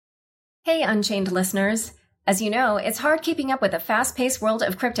Hey, Unchained listeners. As you know, it's hard keeping up with the fast-paced world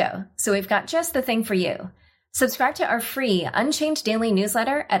of crypto, so we've got just the thing for you. Subscribe to our free Unchained daily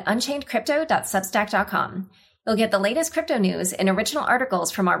newsletter at unchainedcrypto.substack.com. You'll get the latest crypto news and original articles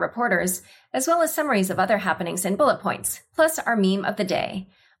from our reporters, as well as summaries of other happenings and bullet points, plus our meme of the day,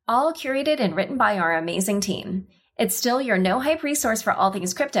 all curated and written by our amazing team. It's still your no-hype resource for all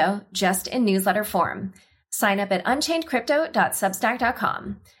things crypto, just in newsletter form. Sign up at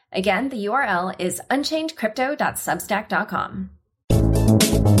unchainedcrypto.substack.com. Again, the URL is unchainedcrypto.substack.com.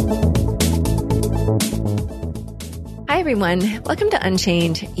 Hi, everyone. Welcome to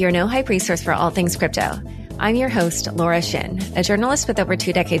Unchained, your no-hype resource for all things crypto. I'm your host, Laura Shin, a journalist with over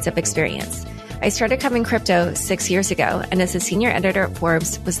 2 decades of experience. I started covering crypto 6 years ago, and as a senior editor at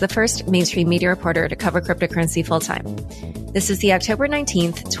Forbes, was the first mainstream media reporter to cover cryptocurrency full-time. This is the October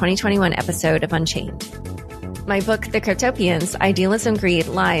 19th, 2021 episode of Unchained. My book, The Cryptopians, Idealism, Greed,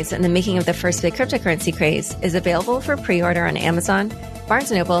 Lies, and the Making of the First Big Cryptocurrency Craze is available for pre-order on Amazon,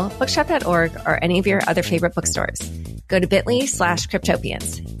 Barnes & Noble, Bookshop.org, or any of your other favorite bookstores. Go to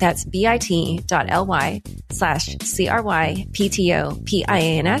bit.ly/cryptopians. That's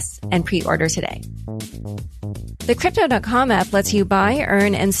bit.ly/CRYPTOPIANS and pre-order today. The Crypto.com app lets you buy,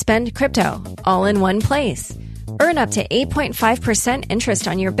 earn, and spend crypto all in one place. Earn up to 8.5% interest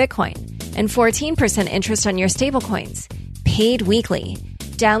on your Bitcoin and 14% interest on your stablecoins, paid weekly.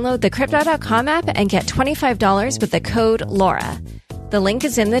 Download the Crypto.com app and get $25 with the code LAURA. The link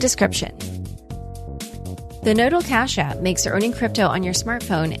is in the description. The Nodal Cash app makes earning crypto on your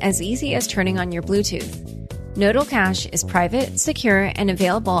smartphone as easy as turning on your Bluetooth. Nodal Cash is private, secure, and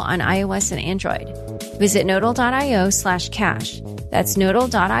available on iOS and Android. Visit nodal.io/cash. That's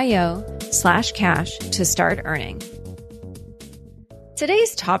nodal.io/cash to start earning.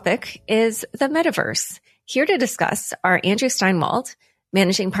 Today's topic is the metaverse. Here to discuss are Andrew Steinwald,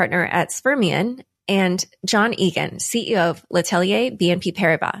 managing partner at Spermian, and John Egan, CEO of L'Atelier BNP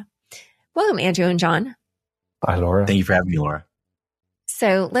Paribas. Welcome, Andrew and John. Hi, Laura. Thank you for having me, Laura.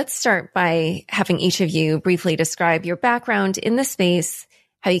 So let's start by having each of you briefly describe your background in the space,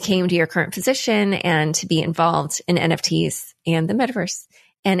 how you came to your current position and to be involved in NFTs and the metaverse.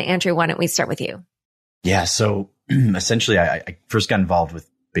 And Andrew, why don't we start with you? Yeah. So essentially, I first got involved with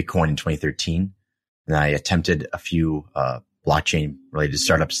Bitcoin in 2013, and I attempted a few blockchain related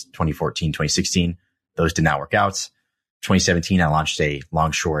startups 2014, 2016. Those did not work out. 2017, I launched a long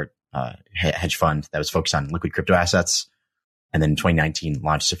short hedge fund that was focused on liquid crypto assets. And then in 2019,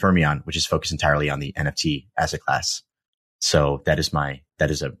 launched Spermian, which is focused entirely on the NFT asset class. So that is a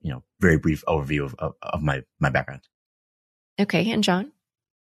very brief overview of my background. Okay. And John?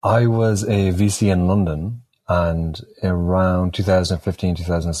 I was a VC in London, and around 2015,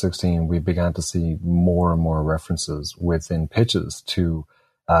 2016, we began to see more and more references within pitches to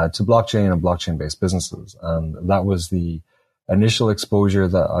blockchain and blockchain-based businesses. And that was the initial exposure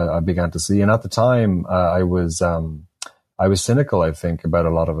that I began to see. And at the time, I was cynical, I think, about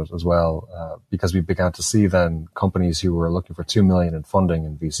a lot of it as well, because we began to see then companies who were looking for 2 million in funding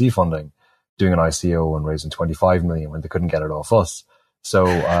and VC funding doing an ICO and raising 25 million when they couldn't get it off us. So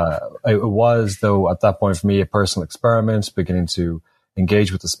it was, though, at that point for me, a personal experiment, beginning to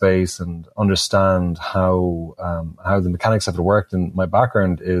engage with the space and understand how the mechanics of it worked. And my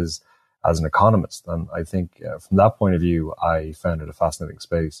background is as an economist. And I think from that point of view, I found it a fascinating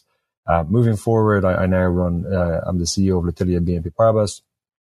space. Moving forward, I now run, I'm the CEO of L'Atelier BNP Paribas.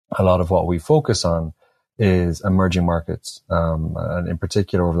 A lot of what we focus on is emerging markets. And in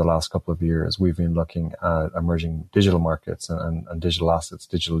particular, over the last couple of years, we've been looking at emerging digital markets and digital assets,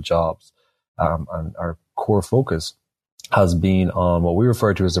 digital jobs. And our core focus has been on what we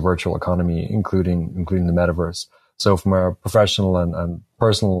refer to as the virtual economy, including the metaverse. So from a professional and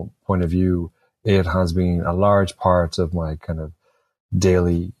personal point of view, it has been a large part of my kind of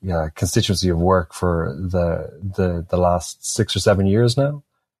daily constituency of work for the last 6 or 7 years now.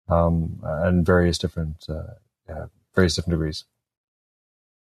 And various different degrees.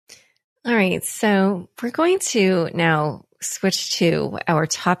 All right. So we're going to now switch to our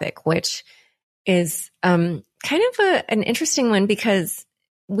topic, which is kind of an interesting one because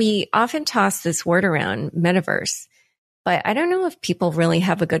we often toss this word around, metaverse, but I don't know if people really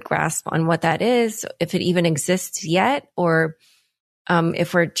have a good grasp on what that is, if it even exists yet, or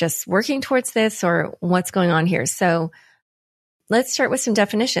if we're just working towards this or what's going on here. So let's start with some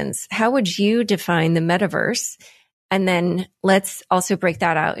definitions. How would you define the metaverse? And then let's also break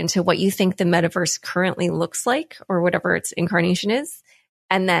that out into what you think the metaverse currently looks like or whatever its incarnation is,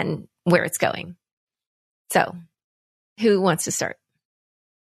 and then where it's going. So who wants to start?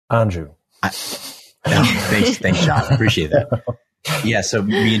 Andrew. Thanks, John. I appreciate that. Yeah. So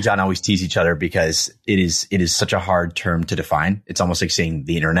me and John always tease each other because it is such a hard term to define. It's almost like saying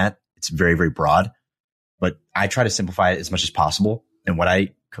the internet. It's very, very broad, but I try to simplify it as much as possible. And what I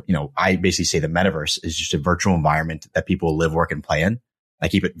basically say the metaverse is just a virtual environment that people live, work, and play in. I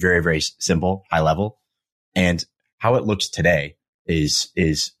keep it very, very simple, high level. And how it looks today is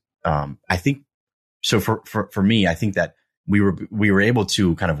I think, so for me, I think that we were able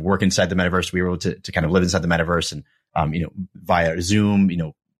to kind of work inside the metaverse. We were able to kind of live inside the metaverse and, via Zoom,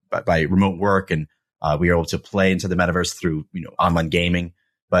 by remote work. And, we were able to play into the metaverse through, online gaming.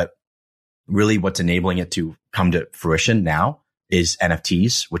 But really what's enabling it to come to fruition now is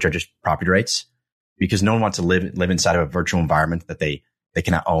NFTs, which are just property rights, because no one wants to live inside of a virtual environment that they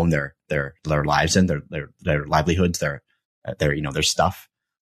cannot own their lives in, their livelihoods, their stuff.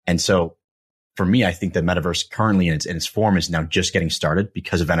 And so for me, I think the metaverse currently in its form is now just getting started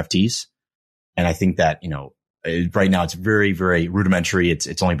because of NFTs. And I think that, right now it's very, very rudimentary.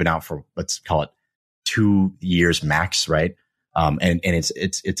 It's only been out for, let's call it 2 years max. Right. And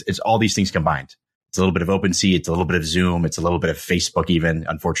it's all these things combined. It's a little bit of OpenSea. It's a little bit of Zoom. It's a little bit of Facebook even,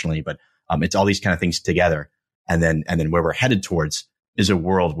 unfortunately, but, it's all these kind of things together. And then where we're headed towards is a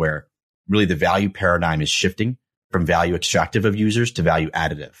world where really the value paradigm is shifting from value extractive of users to value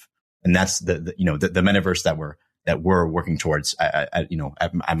additive. And that's the metaverse that we're working towards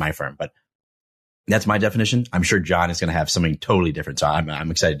at my firm. But that's my definition. I'm sure John is going to have something totally different. So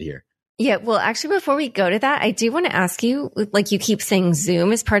I'm excited to hear. Yeah. Well, actually, before we go to that, I do want to ask you, like you keep saying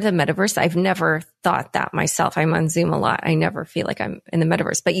Zoom is part of the metaverse. I've never thought that myself. I'm on Zoom a lot. I never feel like I'm in the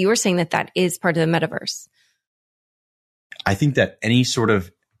metaverse, but you were saying that is part of the metaverse. I think that any sort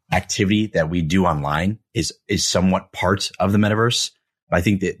of activity that we do online is somewhat part of the metaverse. I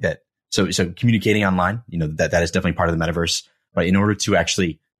think so communicating online, that is definitely part of the metaverse. But in order to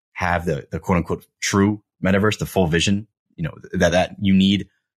actually have the quote unquote true metaverse, the full vision, that you need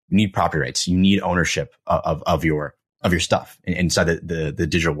property rights, you need ownership of your stuff inside the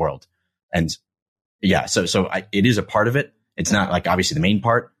digital world. And yeah, so it is a part of it. It's not like obviously the main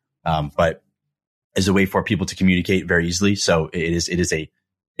part, but as a way for people to communicate very easily. So it is a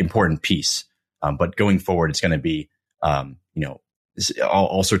important piece. But going forward, it's going to be,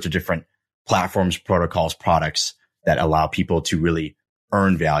 all sorts of different platforms, protocols, products that allow people to really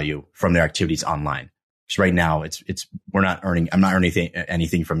earn value from their activities online. Because right now I'm not earning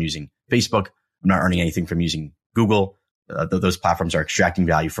anything from using Facebook. I'm not earning anything from using Google. Those platforms are extracting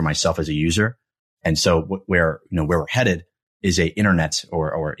value for myself as a user. And so where we're headed is a internet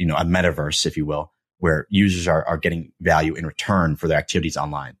or a metaverse, if you will, where users are getting value in return for their activities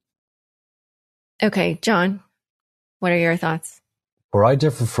online. Okay, John, what are your thoughts? Where I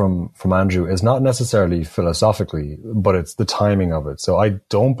differ from Andrew is not necessarily philosophically, but it's the timing of it. So I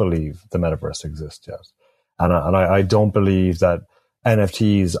don't believe the metaverse exists yet. And I don't believe that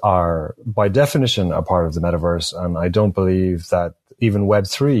NFTs are by definition a part of the metaverse. And I don't believe that even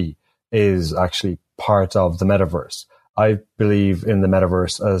Web3 is actually part of the metaverse. I believe in the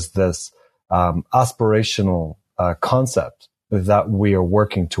metaverse as this aspirational concept that we are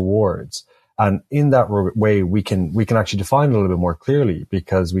working towards. And in that way, we can actually define it a little bit more clearly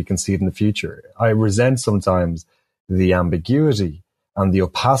because we can see it in the future. I resent sometimes the ambiguity and the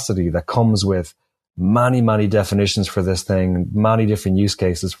opacity that comes with many, many definitions for this thing, many different use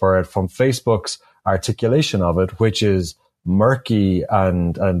cases for it, from Facebook's articulation of it, which is murky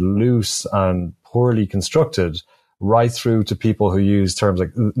and loose and poorly constructed, right through to people who use terms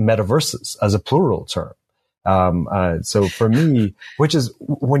like metaverses as a plural term. So for me, which is,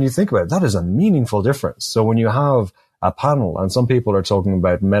 when you think about it, that is a meaningful difference. So when you have a panel and some people are talking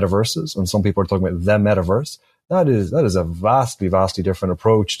about metaverses and some people are talking about the metaverse, that is a vastly, vastly different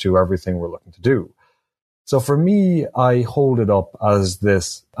approach to everything we're looking to do. So for me, I hold it up as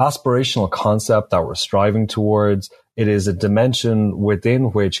this aspirational concept that we're striving towards. It is a dimension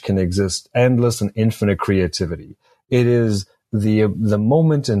within which can exist endless and infinite creativity. It is the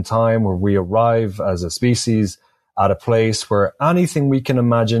moment in time where we arrive as a species at a place where anything we can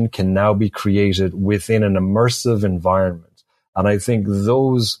imagine can now be created within an immersive environment. And I think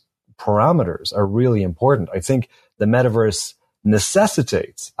those parameters are really important. I think the metaverse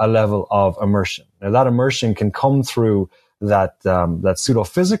necessitates a level of immersion. Now, that immersion can come through that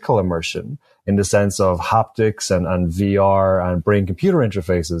pseudo-physical immersion in the sense of haptics and VR and brain-computer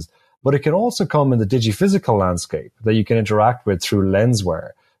interfaces. But it can also come in the digi-physical landscape that you can interact with through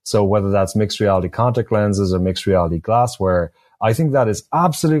lenswear. So whether that's mixed reality contact lenses or mixed reality glassware, I think that is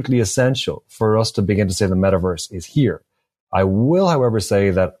absolutely essential for us to begin to say the metaverse is here. I will, however,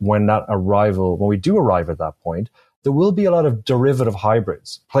 say that when we do arrive at that point, there will be a lot of derivative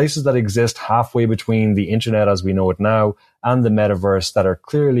hybrids, places that exist halfway between the internet as we know it now and the metaverse that are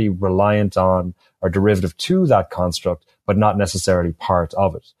clearly reliant on or derivative to that construct, but not necessarily part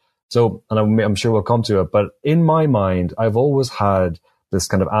of it. So, and I'm sure we'll come to it, but in my mind, I've always had this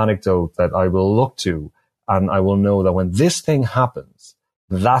kind of anecdote that I will look to, and I will know that when this thing happens,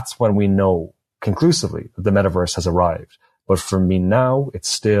 that's when we know conclusively that the metaverse has arrived. But for me now, it's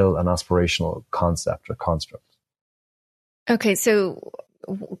still an aspirational concept or construct. Okay, so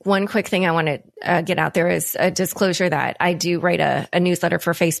one quick thing I want to get out there is a disclosure that I do write a newsletter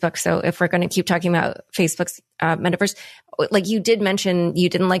for Facebook. So if we're going to keep talking about Facebook's metaverse, like you did mention, you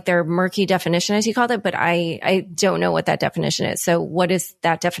didn't like their murky definition, as you called it, but I don't know what that definition is. So what is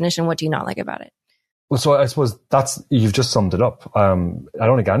that definition? What do you not like about it? Well, so I suppose you've just summed it up. I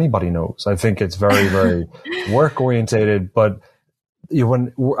don't think anybody knows. I think it's very, very work orientated, but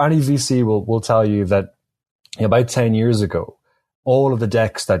when any VC will tell you that about 10 years ago, all of the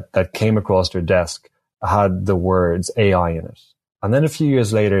decks that came across their desk had the words AI in it. And then a few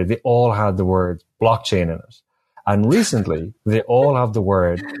years later, they all had the word blockchain in it. And recently, they all have the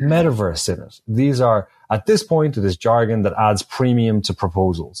word metaverse in it. These are, at this point, it is jargon that adds premium to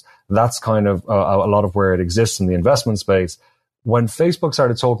proposals. That's kind of a lot of where it exists in the investment space. When Facebook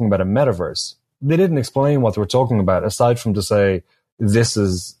started talking about a metaverse, they didn't explain what they were talking about, aside from to say, this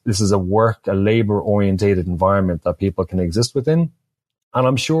is a labor-orientated environment that people can exist within. And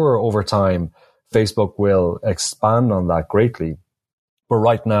I'm sure over time, Facebook will expand on that greatly. But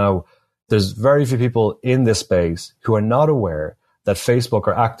right now, there's very few people in this space who are not aware that Facebook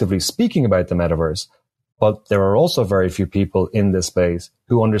are actively speaking about the metaverse. But there are also very few people in this space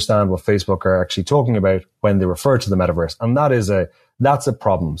who understand what Facebook are actually talking about when they refer to the metaverse. And that's a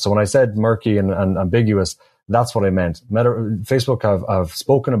problem. So when I said murky and ambiguous, that's what I meant. Facebook have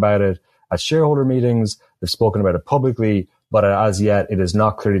spoken about it at shareholder meetings. They've spoken about it publicly, but as yet it is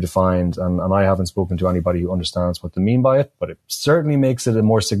not clearly defined. And I haven't spoken to anybody who understands what they mean by it, but it certainly makes it a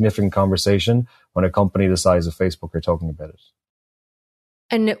more significant conversation when a company the size of Facebook are talking about it.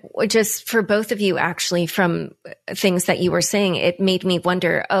 And just for both of you, actually, from things that you were saying, it made me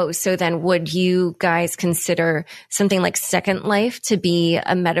wonder, so then would you guys consider something like Second Life to be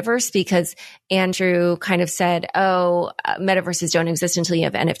a metaverse? Because Andrew kind of said, metaverses don't exist until you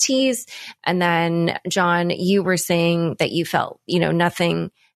have NFTs. And then John, you were saying that you felt,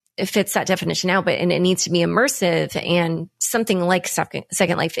 nothing fits that definition now, and it needs to be immersive, and something like Second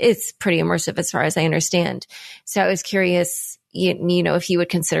Life is pretty immersive as far as I understand. So I was curious, if you would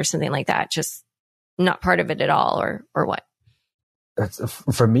consider something like that, just not part of it at all, or what?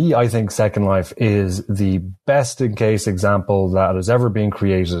 For me, I think Second Life is the best in case example that has ever been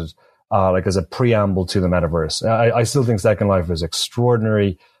created, as a preamble to the metaverse. I still think Second Life is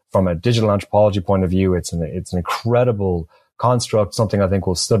extraordinary from a digital anthropology point of view. It's an incredible construct, something I think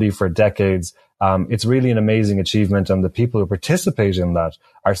we'll study for decades. It's really an amazing achievement, and the people who participate in that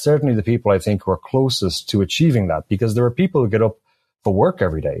are certainly the people I think who are closest to achieving that, because there are people who get up for work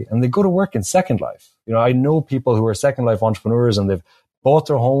every day and they go to work in Second Life. I know people who are Second Life entrepreneurs, and they've bought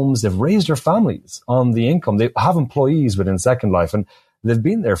their homes, they've raised their families on the income. They have employees within Second Life, and they've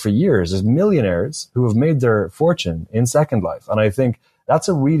been there for years. There's millionaires who have made their fortune in Second Life. And I think that's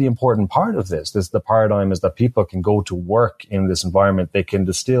a really important part of this. The paradigm is that people can go to work in this environment. They can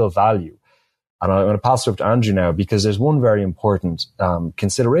distill value. And I'm going to pass it up to Andrew now, because there's one very important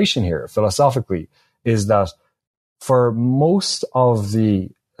consideration here philosophically, is that for most of the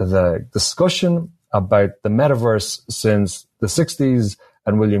discussion about the metaverse since the 60s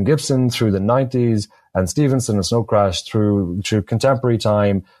and William Gibson through the 90s and Stevenson and Snow Crash through contemporary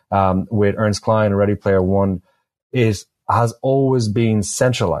time with Ernst Klein and Ready Player One, it has always been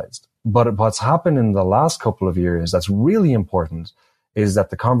centralized. But what's happened in the last couple of years that's really important is that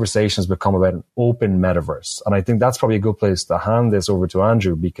the conversation has become about an open metaverse. And I think that's probably a good place to hand this over to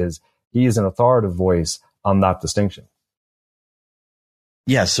Andrew, because he is an authoritative voice on that distinction.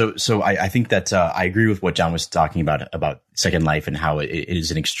 Yeah, so I think that I agree with what John was talking about Second Life, and how it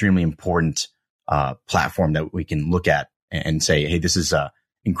is an extremely important platform that we can look at and say, hey, this is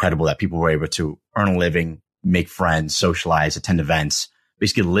incredible that people were able to earn a living, make friends, socialize, attend events,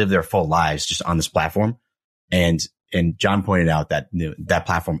 basically live their full lives just on this platform. And John pointed out that that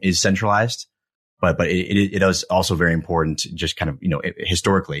platform is centralized, but it is also very important, just kind of,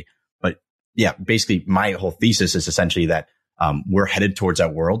 historically. But yeah, basically my whole thesis is essentially that we're headed towards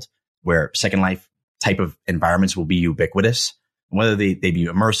that world where Second Life type of environments will be ubiquitous, whether they be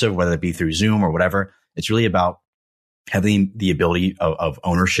immersive, whether it be through Zoom or whatever. It's really about having the ability of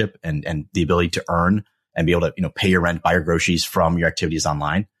ownership and the ability to earn and be able to, pay your rent, buy your groceries from your activities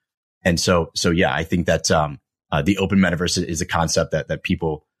online. And so yeah, I think that the open metaverse is a concept that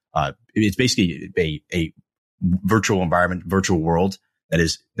people, it's basically a virtual environment, virtual world that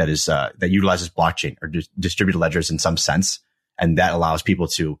utilizes blockchain or distributed ledgers in some sense. And that allows people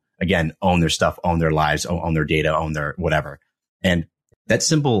to, again, own their stuff, own their lives, own their data, own their whatever. And that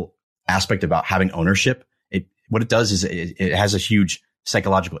simple aspect about having ownership, what it does is it has a huge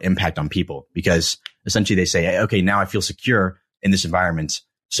psychological impact on people, because essentially they say, okay, now I feel secure in this environment.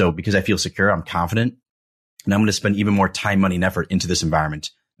 So because I feel secure, I'm confident, and I'm going to spend even more time, money, and effort into this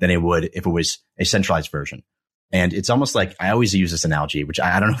environment than it would if it was a centralized version. And it's almost like, I always use this analogy, which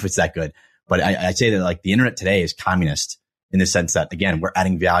I don't know if it's that good, but I say that like the internet today is communist in the sense that, again, we're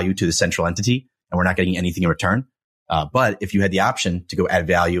adding value to the central entity and we're not getting anything in return. But if you had the option to go add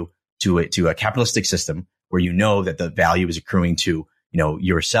value to a capitalistic system where you know that the value is accruing to,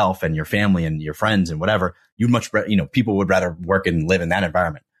 yourself and your family and your friends and whatever, people would rather work and live in that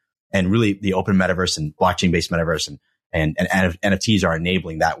environment. And really the open metaverse and blockchain based metaverse and NFTs are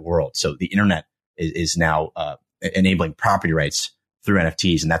enabling that world. So the internet is now, enabling property rights through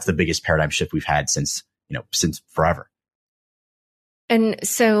NFTs. And that's the biggest paradigm shift we've had since forever. And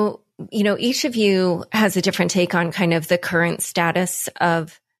so, each of you has a different take on kind of the current status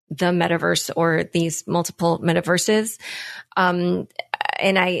of the metaverse or these multiple metaverses. And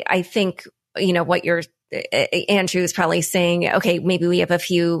I think, what Andrew is probably saying, okay, maybe we have a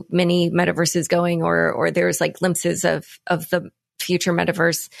few mini metaverses going, or there's like glimpses of the future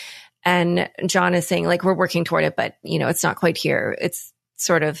metaverse. And John is saying like, we're working toward it, but it's not quite here. It's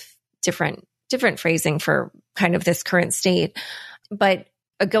sort of different phrasing for kind of this current state. But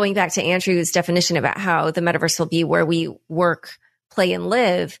going back to Andrew's definition about how the metaverse will be where we work, play, and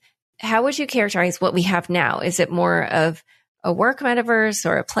live, how would you characterize what we have now? Is it more of a work metaverse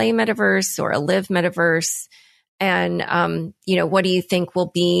or a play metaverse or a live metaverse? And, what do you think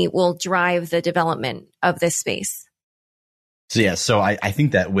will drive the development of this space? So I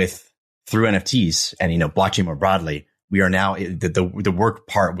think that through NFTs and, blockchain more broadly, we are now, the work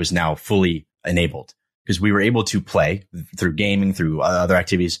part was now fully enabled because we were able to play through gaming, through other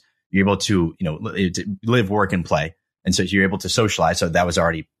activities. You're able to, live, work, and play. And so you're able to socialize. So that was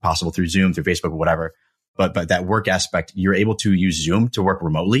already possible through Zoom, through Facebook, or whatever. But that work aspect, you're able to use Zoom to work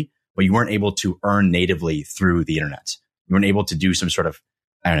remotely, but you weren't able to earn natively through the internet. You weren't able to do some sort of,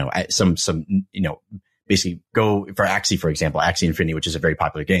 basically go for Axie, for example, Axie Infinity, which is a very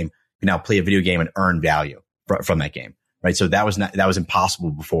popular game. You can now play a video game and earn value from that game, right? So that was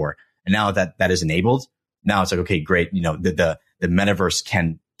impossible before. And now that is enabled, now it's like, okay, great. The metaverse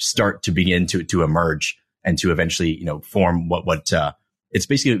can start to begin to emerge and to eventually, form what it's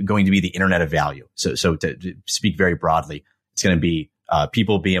basically going to be the internet of value. So to speak very broadly, it's going to be,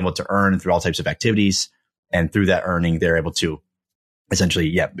 people being able to earn through all types of activities. And through that earning, they're able to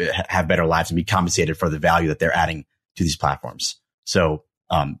essentially, have better lives and be compensated for the value that they're adding to these platforms. So,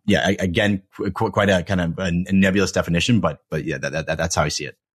 again, quite a kind of a nebulous definition, but yeah, that's how I see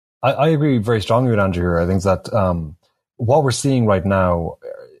it. I agree very strongly with Andrew here. I think that, what we're seeing right now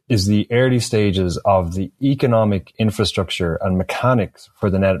is the early stages of the economic infrastructure and mechanics for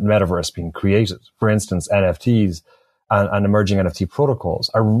the metaverse being created. For instance, NFTs and emerging NFT protocols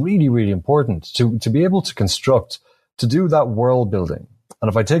are really, really important to be able to construct, to do that world building. And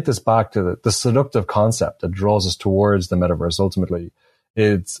if I take this back to the seductive concept that draws us towards the metaverse, ultimately,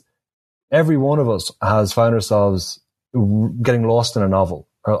 it's every one of us has found ourselves getting lost in a novel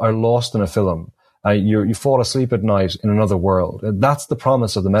or lost in a film. You fall asleep at night in another world. That's the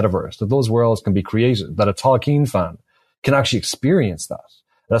promise of the metaverse, that those worlds can be created, that a Tolkien fan can actually experience that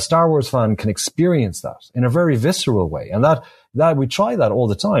a Star Wars fan can experience that in a very visceral way. And that we try that all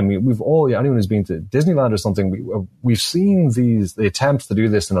the time. Anyone who's been to Disneyland or something, we've seen the attempts to do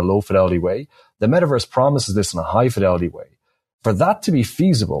this in a low fidelity way. The metaverse promises this in a high fidelity way. For that to be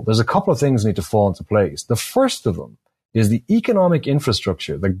feasible, there's a couple of things that need to fall into place. The first of them is the economic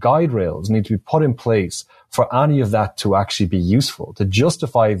infrastructure, the guide rails need to be put in place for any of that to actually be useful, to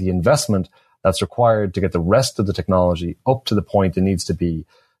justify the investment that's required to get the rest of the technology up to the point it needs to be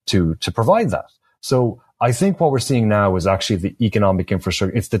to provide that. So I think what we're seeing now is actually the economic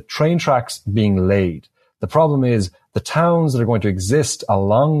infrastructure. It's the train tracks being laid. The problem is the towns that are going to exist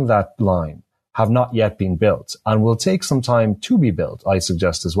along that line have not yet been built and will take some time to be built, I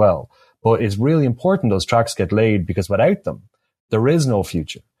suggest as well. But it's really important those tracks get laid because without them, there is no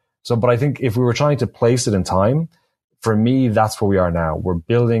future. But I think if we were trying to place it in time, for me, that's where we are now. We're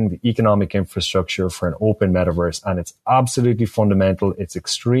building the economic infrastructure for an open metaverse, and it's absolutely fundamental. It's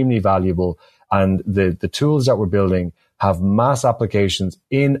extremely valuable. And the tools that we're building have mass applications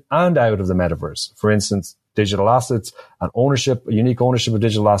in and out of the metaverse. For instance, digital assets and ownership, unique ownership of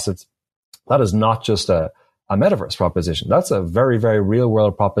digital assets. That is not just a metaverse proposition. That's a very, very real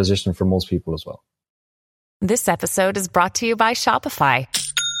world proposition for most people as well. This episode is brought to you by Shopify.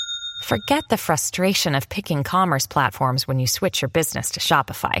 Forget the frustration of picking commerce platforms when you switch your business to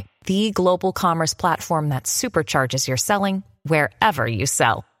Shopify, the global commerce platform that supercharges your selling wherever you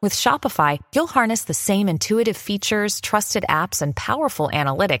sell. With Shopify, you'll harness the same intuitive features, trusted apps, and powerful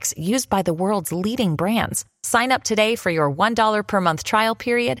analytics used by the world's leading brands. Sign up today for your $1 per month trial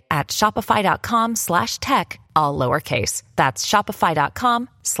period at shopify.com/tech, all lowercase. That's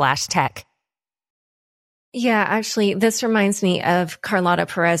shopify.com/tech. Yeah, actually, this reminds me of Carlota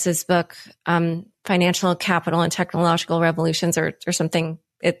Perez's book, Financial, Capital, and Technological Revolutions, or something.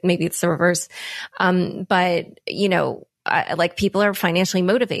 Maybe it's the reverse. But, like people are financially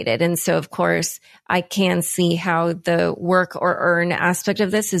motivated. And so, of course, I can see how the work or earn aspect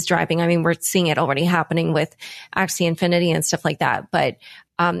of this is driving. I mean, we're seeing it already happening with Axie Infinity and stuff like that. But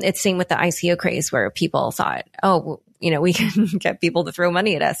it's same with the ICO craze where people thought, we can get people to throw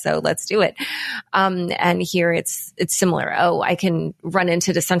money at us, so let's do it. And here it's similar. Oh, I can run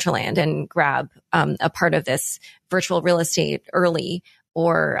into Decentraland and grab a part of this virtual real estate early,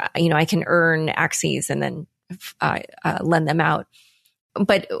 or I can earn Axies and then lend them out.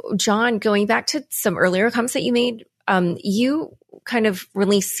 But John, going back to some earlier comments that you made, you kind of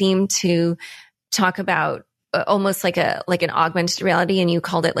really seem to talk about almost like an augmented reality, and you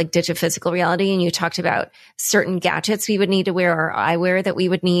called it like digiphysical reality. And you talked about certain gadgets we would need to wear, or eyewear that we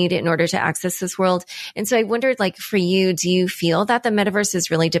would need in order to access this world. And so I wondered, like, for you, do you feel that the metaverse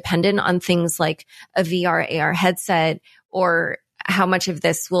is really dependent on things like a VR, AR headset, or how much of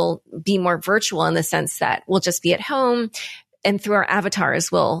this will be more virtual in the sense that we'll just be at home and through our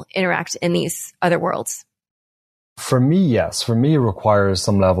avatars we'll interact in these other worlds? For me, yes. For me, it requires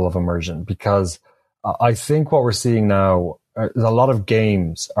some level of immersion, because I think what we're seeing now, a lot of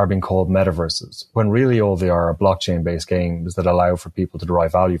games are being called metaverses, when really all they are blockchain-based games that allow for people to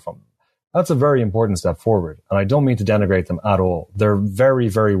derive value from them. That's a very important step forward, and I don't mean to denigrate them at all. They're very,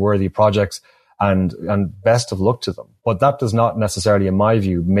 very worthy projects, and best of luck to them. But that does not necessarily, in my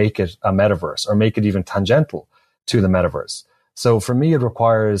view, make it a metaverse or make it even tangential to the metaverse. So for me, it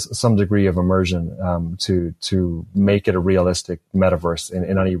requires some degree of immersion to make it a realistic metaverse in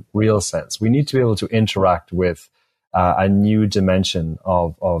any real sense. We need to be able to interact with a new dimension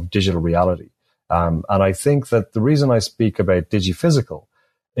of digital reality. And I think that the reason I speak about digiphysical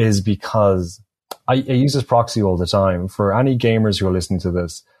is because I use this proxy all the time. For any gamers who are listening to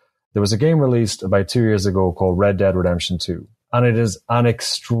this, there was a game released about 2 years ago called Red Dead Redemption 2. And it is an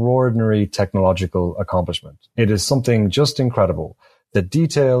extraordinary technological accomplishment. It is something just incredible. The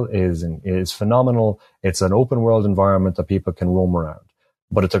detail is phenomenal. It's an open world environment that people can roam around.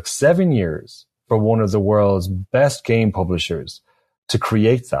 But it took 7 years for one of the world's best game publishers to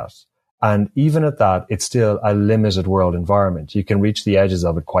create that. And even at that, it's still a limited world environment. You can reach the edges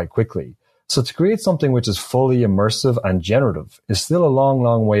of it quite quickly. So to create something which is fully immersive and generative is still a long,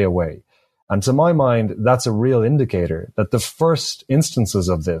 long way away. And to my mind, that's a real indicator that the first instances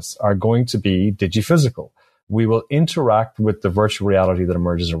of this are going to be digiphysical. We will interact with the virtual reality that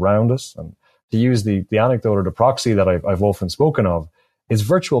emerges around us. And to use the anecdote or the proxy that I've often spoken of, is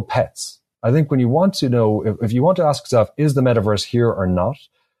virtual pets. I think when you want to know, if you want to ask yourself, is the metaverse here or not?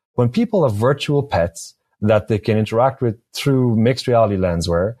 When people have virtual pets that they can interact with through mixed reality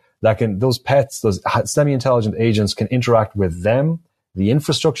lenswear, those pets, those semi-intelligent agents can interact with them, the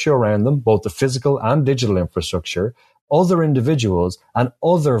infrastructure around them, both the physical and digital infrastructure, other individuals, and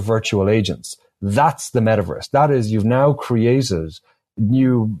other virtual agents. That's the metaverse. That is, you've now created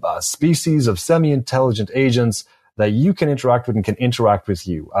new species of semi-intelligent agents that you can interact with and can interact with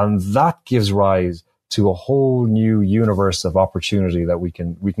you. And that gives rise to a whole new universe of opportunity that we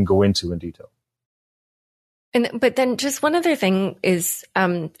can go into in detail. But then just one other thing is,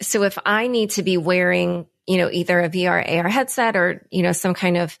 so if I need to be wearing, either a VR, AR headset or, some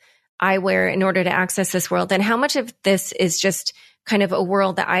kind of eyewear in order to access this world, then how much of this is just kind of a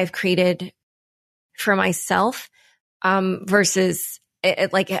world that I've created for myself, versus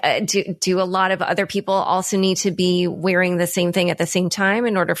do a lot of other people also need to be wearing the same thing at the same time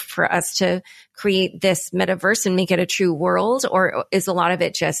in order for us to create this metaverse and make it a true world? Or is a lot of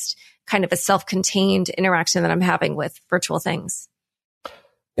it just kind of a self-contained interaction that I'm having with virtual things?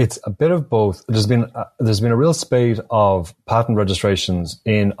 It's a bit of both. There's been a real spate of patent registrations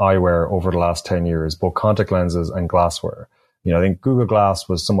in eyewear over the last 10 years, both contact lenses and glasswear. I think Google Glass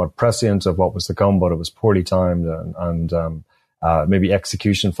was somewhat prescient of what was to come, but it was poorly timed and maybe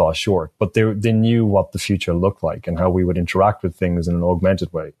execution fell short. But they knew what the future looked like and how we would interact with things in an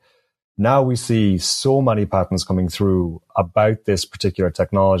augmented way. Now we see so many patents coming through about this particular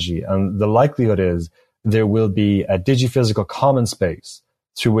technology, and the likelihood is there will be a digiphysical common space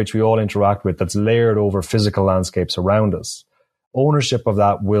through which we all interact with that's layered over physical landscapes around us. Ownership of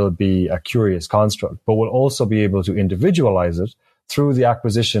that will be a curious construct, but we'll also be able to individualize it through the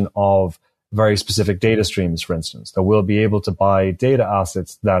acquisition of very specific data streams, for instance, that we'll be able to buy data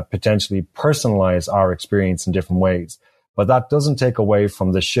assets that potentially personalize our experience in different ways. But that doesn't take away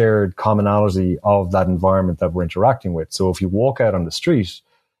from the shared commonality of that environment that we're interacting with. So if you walk out on the street,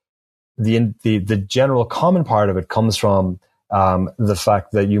 the general common part of it comes from the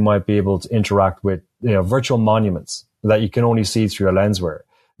fact that you might be able to interact with virtual monuments that you can only see through a lenswear.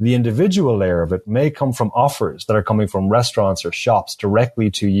 The individual layer of it may come from offers that are coming from restaurants or shops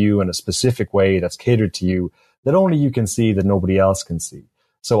directly to you in a specific way that's catered to you that only you can see, that nobody else can see.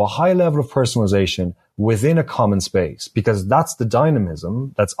 So a high level of personalization within a common space, because that's the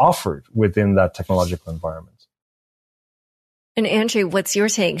dynamism that's offered within that technological environment. And Andrew, what's your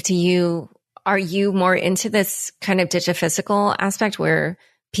take? Are you more into this kind of digiphysical aspect where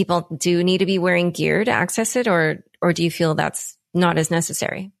people do need to be wearing gear to access it, or do you feel that's not as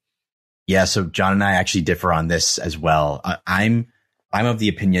necessary? Yeah. So John and I actually differ on this as well. I'm of the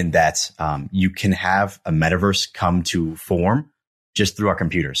opinion that you can have a metaverse come to form just through our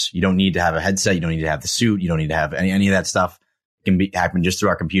computers. You don't need to have a headset. You don't need to have the suit. You don't need to have any of that stuff. It can happen just through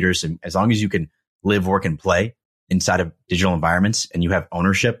our computers. And as long as you can live, work, and play inside of digital environments and you have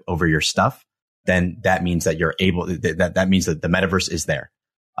ownership over your stuff, then that means that you're able, that means that the metaverse is there.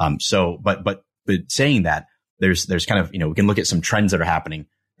 But saying that, there's kind of, we can look at some trends that are happening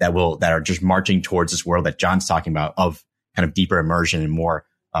that are just marching towards this world that John's talking about, of kind of deeper immersion and more,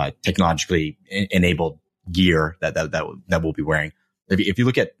 technologically enabled gear that we'll be wearing. If you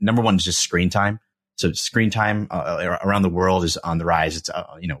look at, number one is just screen time. So screen time, around the world is on the rise.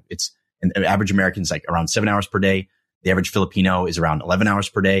 It's an average American's like around 7 hours per day. The average Filipino is around 11 hours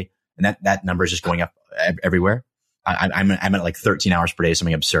per day. And that number is just going up everywhere. I'm at like 13 hours per day,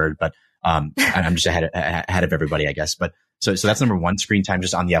 something absurd, but, I'm just ahead of everybody, I guess. But so that's number one, screen time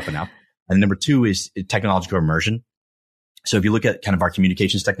just on the up and up. And number two is technological immersion. So if you look at kind of our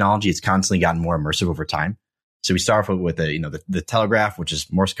communications technology, it's constantly gotten more immersive over time. So we start off with the telegraph, which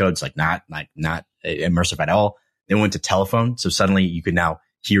is Morse code. It's not immersive at all. Then we went to telephone. So suddenly you can now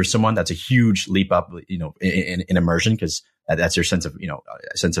hear someone. That's a huge leap up, in immersion, because that's your sense of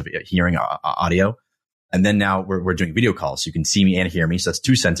hearing audio. And then now we're doing video calls. So you can see me and hear me. So that's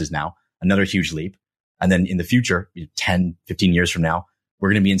two senses now, another huge leap. And then in the future, 10, 15 years from now, we're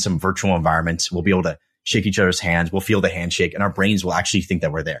going to be in some virtual environments. We'll be able to shake each other's hands. We'll feel the handshake, and our brains will actually think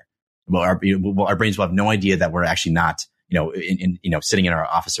that we're there. Well, our brains will have no idea that we're actually not, sitting in our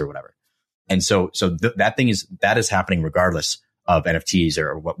office or whatever. And so that is happening regardless of NFTs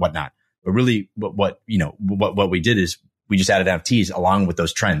or whatnot. But really what we did is we just added NFTs along with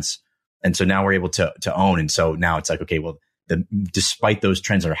those trends. And so now we're able to own. And so now it's like, okay, well, despite those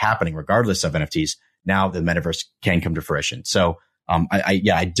trends that are happening, regardless of NFTs, now the metaverse can come to fruition. So,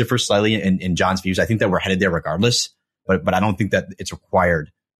 I differ slightly in John's views. I think that we're headed there regardless, but I don't think that it's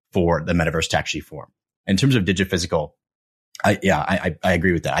required for the metaverse to actually form. In terms of digiphysical, I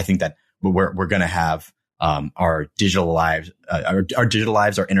agree with that. I think that we're going to have, our digital lives, our digital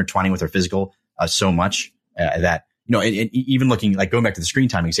lives are intertwining with our physical, so much, that, even looking, like going back to the screen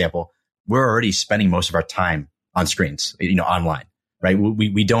time example, we're already spending most of our time on screens, online, right?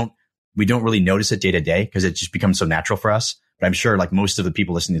 We don't really notice it day to day because it just becomes so natural for us. But I'm sure like most of the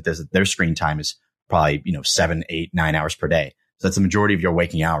people listening to this, their screen time is probably, 7, 8, 9 hours per day. So that's the majority of your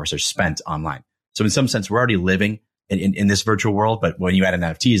waking hours are spent online. So in some sense, we're already living in this virtual world. But when you add in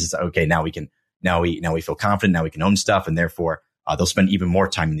NFTs, it's like, okay, now we feel confident. Now we can own stuff. And therefore, they'll spend even more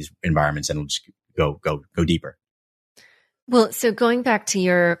time in these environments and it'll just go deeper. Well, so going back to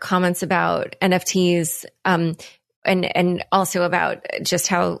your comments about NFTs, and also about just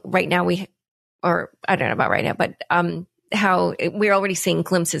how right now I don't know about right now, but, how we're already seeing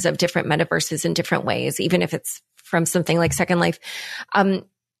glimpses of different metaverses in different ways, even if it's from something like Second Life.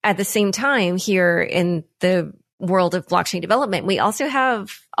 At the same time, here in the world of blockchain development, we also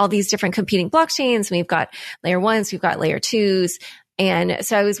have all these different competing blockchains. We've got layer 1s, we've got layer 2s. And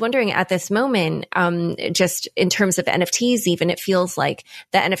so I was wondering at this moment, just in terms of NFTs, even it feels like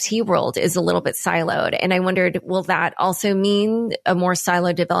the NFT world is a little bit siloed. And I wondered, will that also mean a more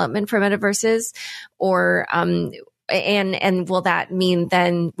siloed development for metaverses? Or, and will that mean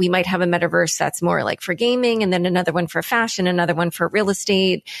then we might have a metaverse that's more like for gaming, and then another one for fashion, another one for real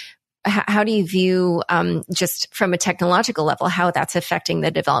estate? How do you view, just from a technological level, how that's affecting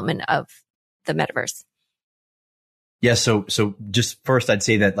the development of the metaverse? Yeah. So just first, I'd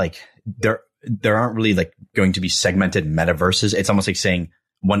say that like there aren't really like going to be segmented metaverses. It's almost like saying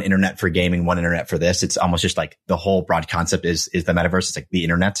one internet for gaming, one internet for this. It's almost just like the whole broad concept is the metaverse. It's like the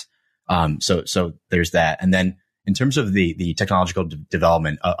internet. So there's that. And then in terms of the technological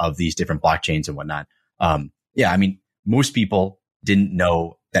development of these different blockchains and whatnot. I mean, most people didn't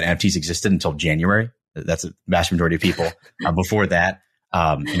know that NFTs existed until January. That's a vast majority of people. Before that,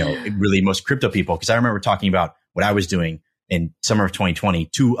 really most crypto people, because I remember talking about what I was doing in summer of 2020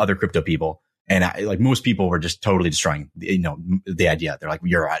 to other crypto people. And like most people were just totally destroying, the idea. They're like,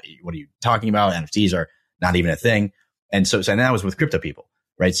 what are you talking about? NFTs are not even a thing. And so that was with crypto people,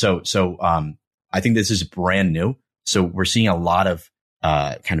 right? So I think this is brand new. So we're seeing a lot of,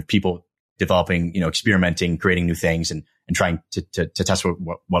 kind of people developing, experimenting, creating new things and trying to test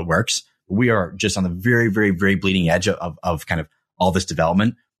what works. We are just on the very, very, very bleeding edge of kind of all this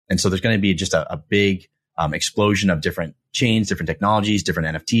development. And so there's going to be just a big, explosion of different chains, different technologies,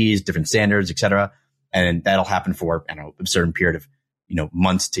 different NFTs, different standards, et cetera. And that'll happen for, a certain period of,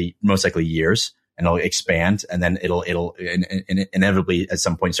 months to most likely years, and it'll expand. And then it'll inevitably at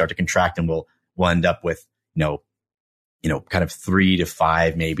some point start to contract, and we'll end up with, kind of 3 to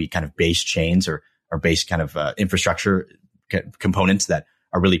 5, maybe kind of base chains or base kind of, infrastructure components that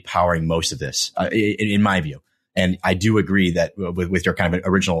are really powering most of this, in my view. And I do agree that with your kind of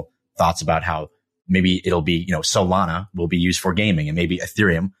original thoughts about how maybe it'll be, Solana will be used for gaming, and maybe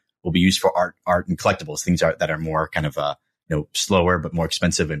Ethereum will be used for art and collectibles, things that are more kind of, slower, but more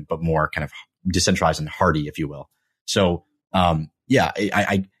expensive but more kind of decentralized and hardy, if you will. So,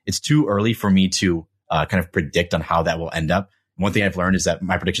 it's too early for me to, kind of predict on how that will end up. One thing I've learned is that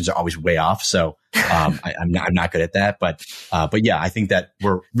my predictions are always way off. So, I'm not good at that, but yeah, I think that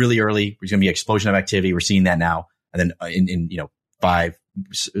we're really early. There's going to be an explosion of activity. We're seeing that now. And then in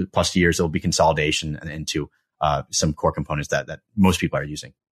 5+ years, there'll be consolidation into, some core components that most people are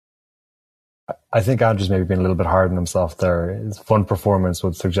using. I think Andrew's maybe been a little bit hard on himself there. His fun performance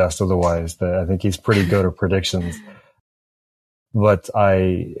would suggest otherwise. I think he's pretty good at predictions. But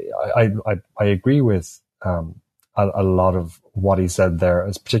I agree with a lot of what he said there,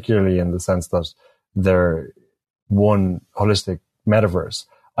 is particularly in the sense that they're one holistic metaverse.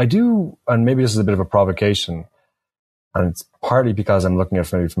 I do, and maybe this is a bit of a provocation, and it's partly because I'm looking at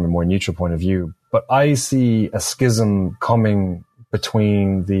it maybe from a more neutral point of view, but I see a schism coming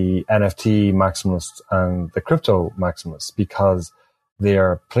between the NFT maximalists and the crypto maximalists, because they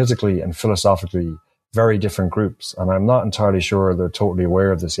are politically and philosophically very different groups. And I'm not entirely sure they're totally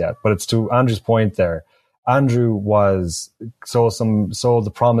aware of this yet, but it's to Andrew's point there. Andrew sold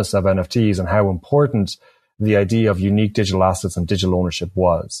the promise of NFTs and how important the idea of unique digital assets and digital ownership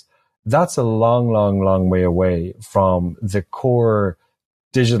was. That's a long, long, long way away from the core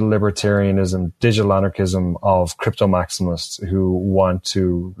digital libertarianism, digital anarchism of crypto maximalists who want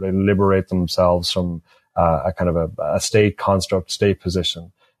to liberate themselves from a kind of a state construct, state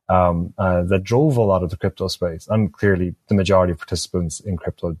position. That drove a lot of the crypto space. And clearly the majority of participants in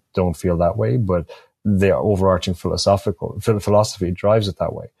crypto don't feel that way, but the overarching philosophy drives it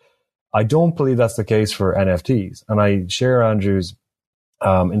that way. I don't believe that's the case for NFTs. And I share Andrew's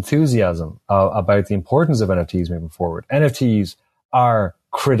enthusiasm about the importance of NFTs moving forward. NFTs are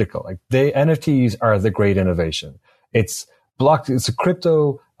critical. NFTs are the great innovation. It's a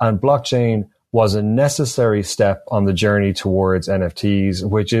crypto and blockchain was a necessary step on the journey towards NFTs,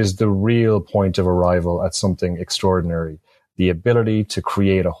 which is the real point of arrival at something extraordinary, the ability to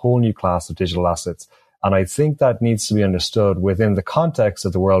create a whole new class of digital assets. And I think that needs to be understood within the context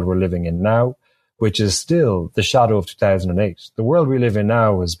of the world we're living in now, which is still the shadow of 2008. The world we live in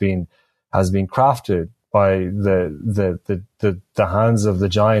now has been crafted by the hands of the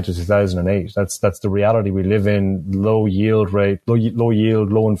giant of 2008. That's the reality we live in. Low yield,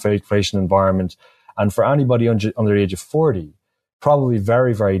 low inflation environment. And for anybody under the age of 40, probably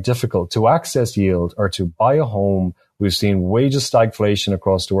very, very difficult to access yield or to buy a home. We've seen wages stagnation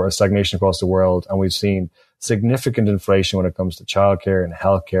across the world, and we've seen significant inflation when it comes to childcare and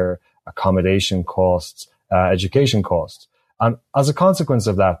healthcare, accommodation costs, education costs. And as a consequence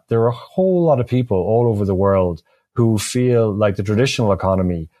of that, there are a whole lot of people all over the world who feel like the traditional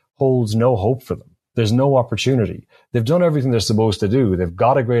economy holds no hope for them. There's no opportunity. They've done everything they're supposed to do. They've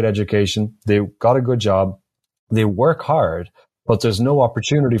got a great education. They've got a good job. They work hard, but there's no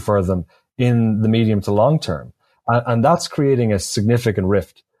opportunity for them in the medium to long term. And that's creating a significant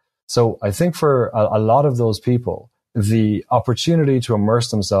rift. So I think for a lot of those people, the opportunity to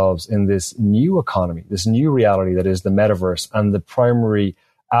immerse themselves in this new economy, this new reality that is the metaverse and the primary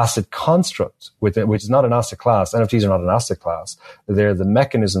asset construct within, which is not an asset class. NFTs are not an asset class. They're the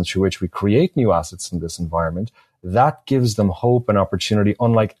mechanisms through which we create new assets in this environment. That gives them hope and opportunity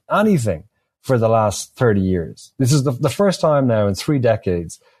unlike anything for the last 30 years. This is the first time now in 3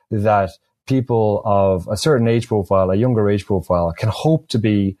 decades that people of a certain age profile, a younger age profile, can hope to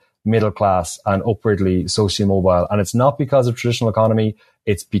be middle class and upwardly socio-mobile. And it's not because of traditional economy.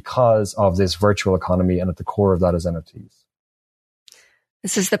 It's because of this virtual economy. And at the core of that is NFTs.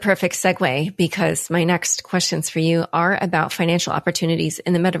 This is the perfect segue because my next questions for you are about financial opportunities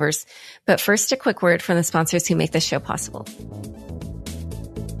in the metaverse. But first, a quick word from the sponsors who make this show possible.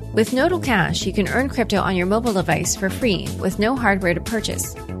 With Nodal Cash, you can earn crypto on your mobile device for free with no hardware to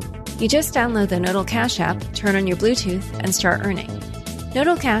purchase. You just download the Nodal Cash app, turn on your Bluetooth, and start earning.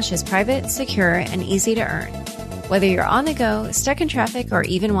 Nodal Cash is private, secure, and easy to earn. Whether you're on the go, stuck in traffic, or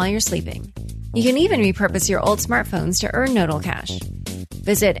even while you're sleeping. You can even repurpose your old smartphones to earn Nodal Cash.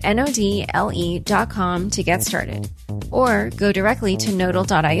 Visit nodle.com to get started, or go directly to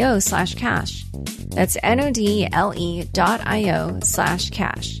nodal.io/cash. That's nodle.io/cash.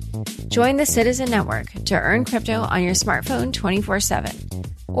 Join the Citizen Network to earn crypto on your smartphone 24/7.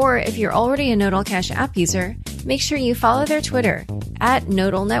 Or if you're already a Nodal Cash app user, make sure you follow their Twitter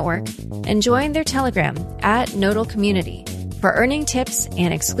 @Nodal Network and join their Telegram @Nodal Community for earning tips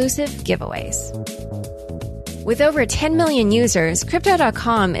and exclusive giveaways. With over 10 million users,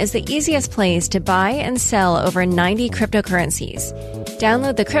 Crypto.com is the easiest place to buy and sell over 90 cryptocurrencies.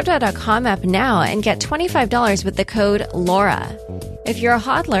 Download the Crypto.com app now and get $25 with the code LAURA. If you're a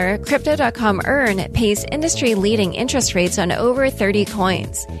hodler, Crypto.com Earn pays industry-leading interest rates on over 30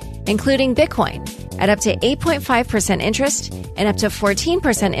 coins, including Bitcoin, at up to 8.5% interest and up to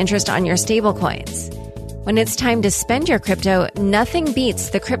 14% interest on your stablecoins. When it's time to spend your crypto, nothing beats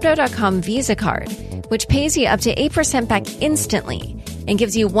the Crypto.com Visa card, which pays you up to 8% back instantly and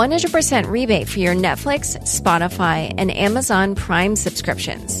gives you 100% rebate for your Netflix, Spotify, and Amazon Prime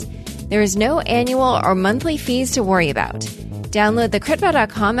subscriptions. There is no annual or monthly fees to worry about. Download the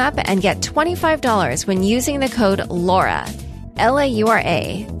Crypto.com app and get $25 when using the code LAURA,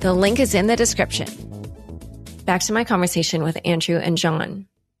 LAURA. The link is in the description. Back to my conversation with Andrew and John.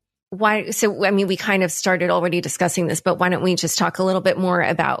 We kind of started already discussing this, but why don't we just talk a little bit more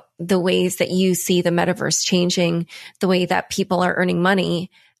about the ways that you see the metaverse changing, the way that people are earning money.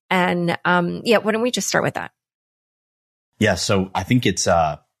 And, why don't we just start with that? Yeah. So I think it's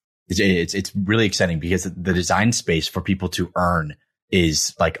really exciting because the design space for people to earn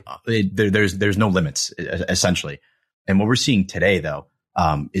is like, there's no limits essentially. And what we're seeing today though,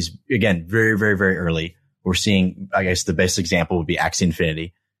 is again, very, very, very early. We're seeing, I guess the best example would be Axie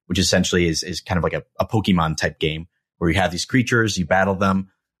Infinity, which essentially is kind of like a Pokemon type game where you have these creatures, you battle them.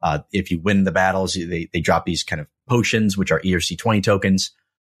 If you win the battles, they drop these kind of potions, which are ERC20 tokens.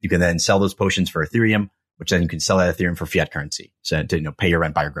 You can then sell those potions for Ethereum, which then you can sell that Ethereum for fiat currency. So to, pay your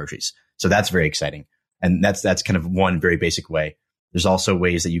rent, buy your groceries. So that's very exciting. And that's kind of one very basic way. There's also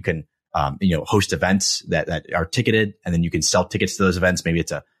ways that you can, host events that are ticketed, and then you can sell tickets to those events. Maybe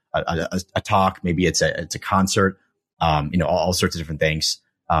it's a talk, maybe it's a concert, all sorts of different things.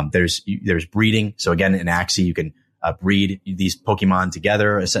 There's breeding. So again, in Axie, you can breed these Pokemon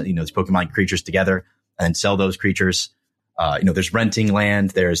together, these Pokemon creatures together, and then sell those creatures. There's renting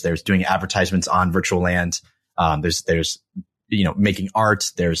land. There's doing advertisements on virtual land. There's making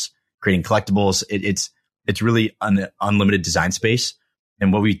art. There's creating collectibles. It's really an unlimited design space.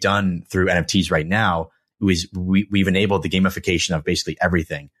 And what we've done through NFTs right now is we've enabled the gamification of basically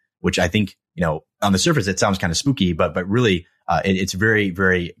everything, which I think, on the surface, it sounds kind of spooky, but really, it's very,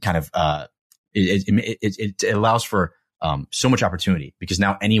 very kind of, it allows for, so much opportunity because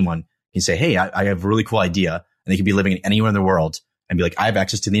now anyone can say, hey, I have a really cool idea, and they could be living anywhere in the world and be like, I have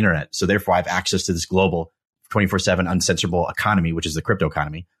access to the internet. So therefore I have access to this global 24/7 uncensorable economy, which is the crypto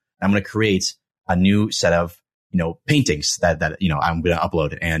economy. And I'm going to create a new set of, paintings that I'm going to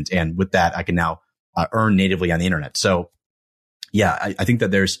upload. And with that, I can now earn natively on the internet. So yeah, I think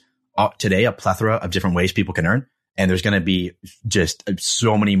that there's today a plethora of different ways people can earn. And there's going to be just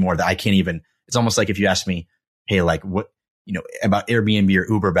so many more that I can't even, it's almost like if you asked me, hey, like what, about Airbnb or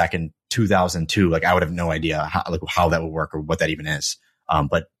Uber back in 2002, like I would have no idea how that would work or what that even is.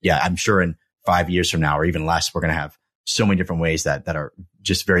 But yeah, I'm sure in 5 years from now or even less, we're going to have so many different ways that are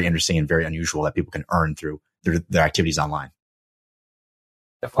just very interesting and very unusual that people can earn through their activities online.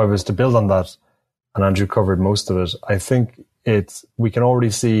 If I was to build on that, and Andrew covered most of it, I think we can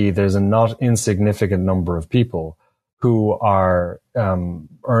already see there's a not insignificant number of people who are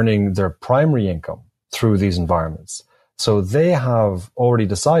earning their primary income through these environments. So they have already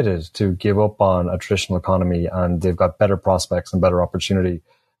decided to give up on a traditional economy, and they've got better prospects and better opportunity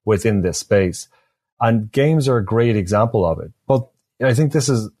within this space. And games are a great example of it. But I think this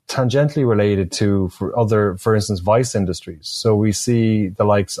is tangentially related to for instance, vice industries. So we see the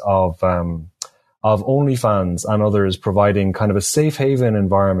likes of OnlyFans and others providing kind of a safe haven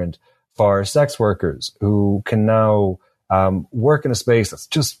environment for sex workers who can now work in a space that's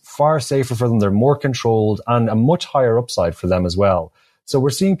just far safer for them. They're more controlled and a much higher upside for them as well. So we're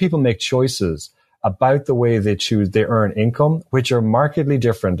seeing people make choices about the way they earn income, which are markedly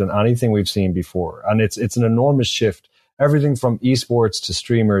different than anything we've seen before. And it's an enormous shift. Everything from esports to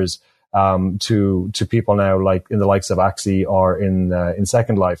streamers, to people now like in the likes of Axie or in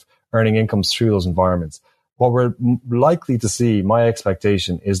Second Life, earning incomes through those environments. What we're likely to see, my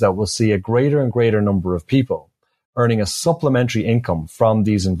expectation, is that we'll see a greater and greater number of people earning a supplementary income from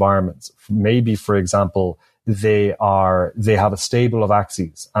these environments. Maybe, for example, they have a stable of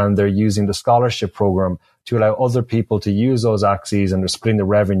Axies and they're using the scholarship program to allow other people to use those Axies, and they're splitting the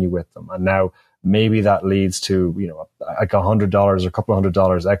revenue with them. And now maybe that leads to, like $100 or a couple of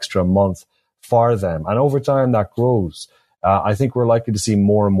 $100 extra a month for them. And over time that grows. I think we're likely to see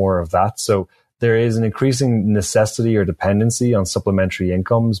more and more of that. So there is an increasing necessity or dependency on supplementary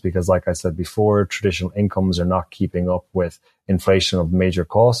incomes because, like I said before, traditional incomes are not keeping up with inflation of major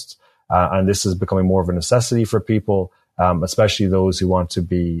costs. And this is becoming more of a necessity for people, especially those who want to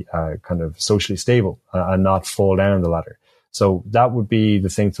be kind of socially stable and not fall down the ladder. So that would be the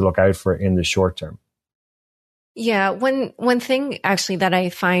thing to look out for in the short term. Yeah. One thing actually that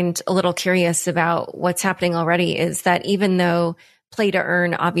I find a little curious about what's happening already is that even though play to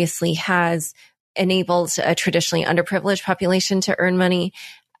earn obviously has enabled a traditionally underprivileged population to earn money,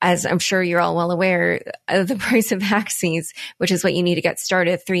 as I'm sure you're all well aware, the price of Axies, which is what you need to get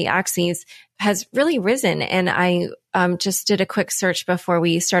started, 3 Axies, has really risen. And I just did a quick search before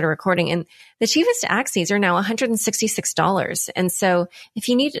we started recording, and the cheapest Axies are now $166. And so if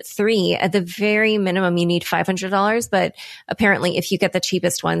you need 3, at the very minimum, you need $500. But apparently, if you get the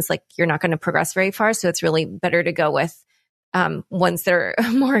cheapest ones, like, you're not going to progress very far. So it's really better to go with ones that are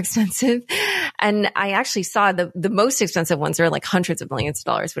more expensive. And I actually saw the most expensive ones are like hundreds of millions of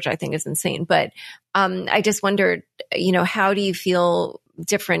dollars, which I think is insane. But I just wondered, how do you feel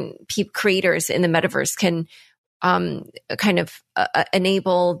different creators in the metaverse can kind of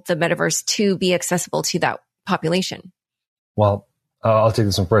enable the metaverse to be accessible to that population? Well, I'll take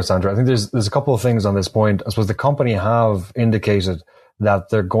this one first, Andrew. I think there's a couple of things on this point. I suppose the company have indicated that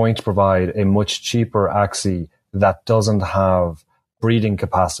they're going to provide a much cheaper Axie that doesn't have breeding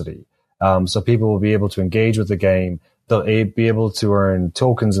capacity. So people will be able to engage with the game. They'll be able to earn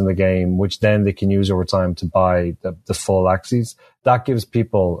tokens in the game, which then they can use over time to buy the full Axies. That gives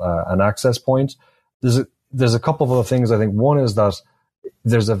people an access point. There's a couple of other things. I think one is that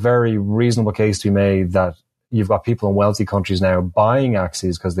there's a very reasonable case to be made that you've got people in wealthy countries now buying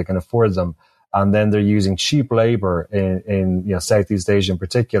Axies because they can afford them. And then they're using cheap labor in Southeast Asia in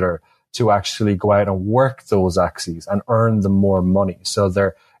particular to actually go out and work those Axies and earn them more money. So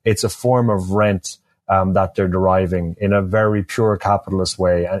it's a form of rent that they're deriving in a very pure capitalist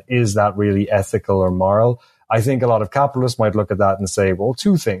way. And is that really ethical or moral? I think a lot of capitalists might look at that and say, well,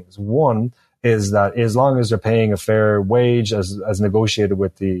 2 things. One is that as long as they're paying a fair wage as negotiated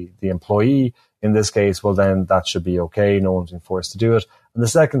with the employee, in this case, well, then that should be okay. No one's being forced to do it. And the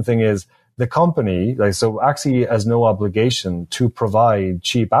second thing is, the company, so Axie has no obligation to provide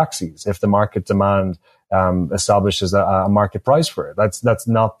cheap Axies if the market demand establishes a market price for it. That's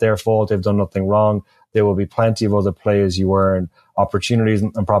not their fault. They've done nothing wrong. There will be plenty of other plays you earn, opportunities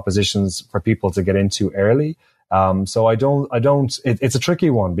and propositions for people to get into early. So it's a tricky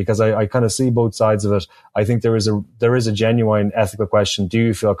one because I kind of see both sides of it. I think there is a genuine ethical question. Do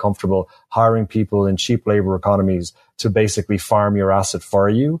you feel comfortable hiring people in cheap labor economies to basically farm your asset for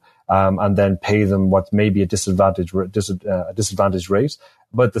you? And then pay them what may be a disadvantaged rate.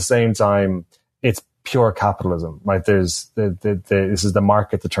 But at the same time, it's pure capitalism, right? This is the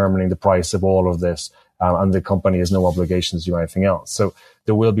market determining the price of all of this. And the company has no obligations to do anything else. So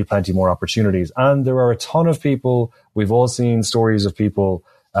there will be plenty more opportunities. And there are a ton of people. We've all seen stories of people,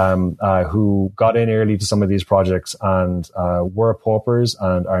 who got in early to some of these projects and, were paupers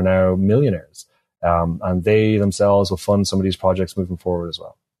and are now millionaires. And they themselves will fund some of these projects moving forward as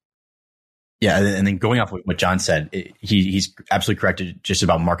well. Yeah, and then going off what John said, he's absolutely correct just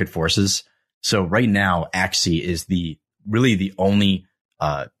about market forces. So right now, Axie is really the only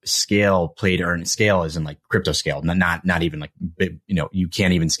scale play to earn. Scale is in like crypto scale, not even like big, you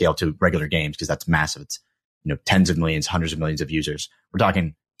can't even scale to regular games because that's massive. It's tens of millions, hundreds of millions of users. We're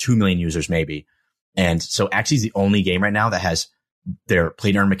talking 2 million users maybe, and so Axie is the only game right now that has their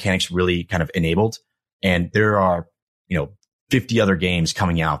play to earn mechanics really kind of enabled, and there are 50 other games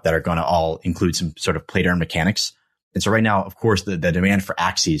coming out that are going to all include some sort of play to earn mechanics. And so right now, of course, the demand for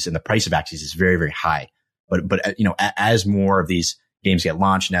Axes and the price of Axes is very, very high. But as more of these games get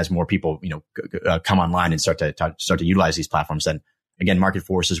launched and as more people, come online and start to utilize these platforms, then again, market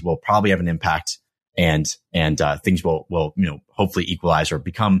forces will probably have an impact and things will, hopefully equalize or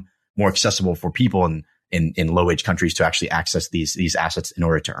become more accessible for people in low wage countries to actually access these assets in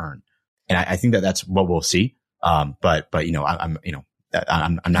order to earn. And I think that's what we'll see. I'm not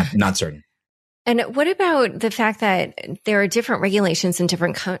certain. And what about the fact that there are different regulations in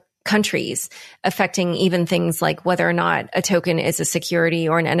different countries affecting even things like whether or not a token is a security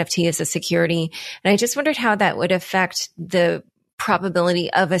or an NFT is a security? And I just wondered how that would affect the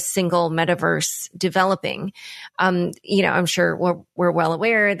probability of a single metaverse developing. I'm sure we're well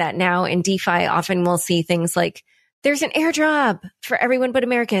aware that now in DeFi, often we'll see things like there's an airdrop for everyone but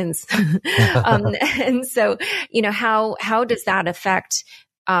Americans. And so, how does that affect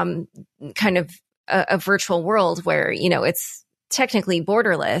kind of a virtual world where, it's technically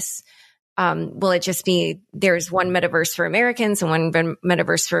borderless? Will it just be there's one metaverse for Americans and one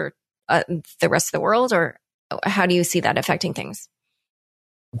metaverse for the rest of the world? Or how do you see that affecting things?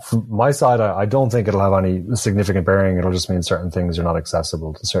 From my side, I don't think it'll have any significant bearing. It'll just mean certain things are not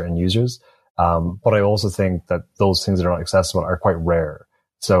accessible to certain users. But I also think that those things that are not accessible are quite rare.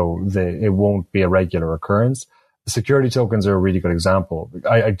 So it won't be a regular occurrence. Security tokens are a really good example.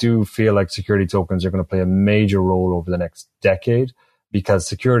 I do feel like security tokens are going to play a major role over the next decade because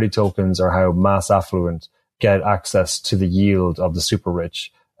security tokens are how mass affluent get access to the yield of the super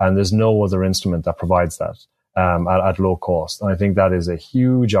rich. And there's no other instrument that provides that at low cost. And I think that is a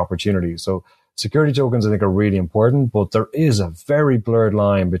huge opportunity. So security tokens, I think, are really important, but there is a very blurred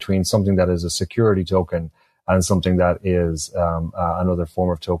line between something that is a security token and something that is another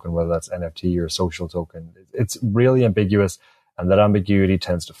form of token, whether that's NFT or social token. It's really ambiguous, and that ambiguity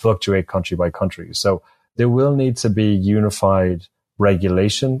tends to fluctuate country by country. So there will need to be unified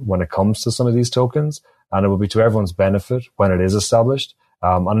regulation when it comes to some of these tokens, and it will be to everyone's benefit when it is established.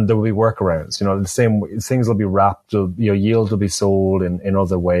 And there will be workarounds. The same things will be wrapped. Yield will be sold in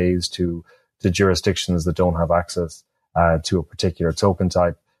other ways to jurisdictions that don't have access to a particular token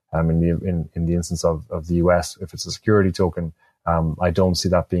type. In the instance of the US, if it's a security token, I don't see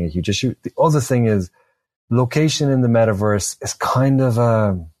that being a huge issue. The other thing is location in the metaverse is kind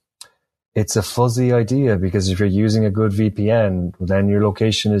of it's a fuzzy idea, because if you're using a good VPN, then your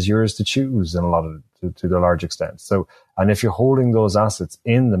location is yours to choose to the large extent. So, and if you're holding those assets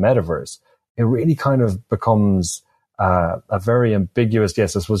in the metaverse, it really kind of becomes a very ambiguous.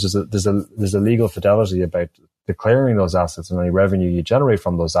 Yes, I suppose there's a legal fidelity about declaring those assets and any revenue you generate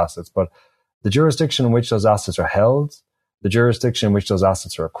from those assets, but the jurisdiction in which those assets are held, the jurisdiction in which those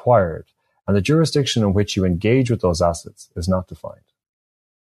assets are acquired, and the jurisdiction in which you engage with those assets is not defined.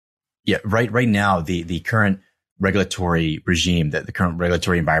 Yeah, right now, the current regulatory regime, the current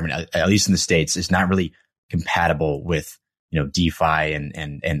regulatory environment, at least in the States, is not really compatible with, DeFi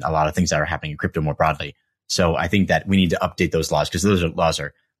and a lot of things that are happening in crypto more broadly. So I think that we need to update those laws, because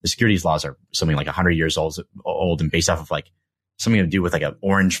the securities laws are something like 100 years old and based off of like something to do with like an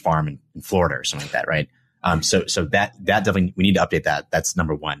orange farm in Florida or something like that, right? So that definitely, we need to update that. That's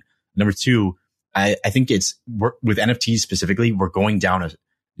number one. Number two, I think with NFTs specifically, we're going down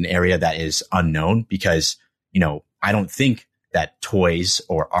an area that is unknown, because, I don't think that toys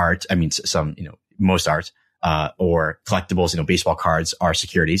or art, most art, or collectibles, baseball cards are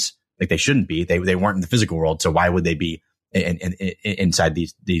securities. Like they shouldn't be. They weren't in the physical world. So why would they be inside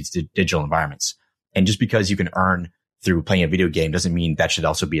these digital environments? And just because you can earn through playing a video game doesn't mean that should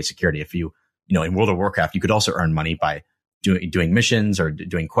also be a security. If you in World of Warcraft, you could also earn money by doing missions or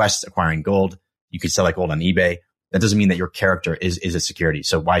doing quests, acquiring gold. You could sell like gold on eBay. That doesn't mean that your character is a security.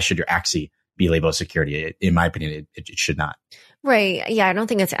 So why should your Axie be labeled a security? In my opinion, it should not. Right. Yeah. I don't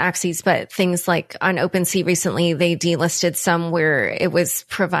think it's Axes, but things like on OpenSea recently, they delisted some where it was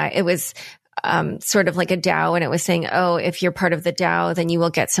sort of like a DAO, and it was saying, oh, if you're part of the DAO, then you will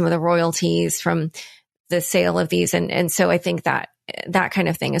get some of the royalties from the sale of these. And so I think that kind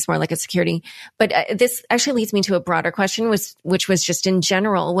of thing is more like a security. But this actually leads me to a broader question, which was just in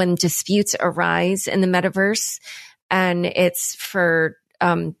general, when disputes arise in the metaverse and it's for,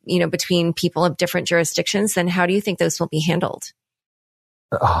 between people of different jurisdictions, then how do you think those will be handled?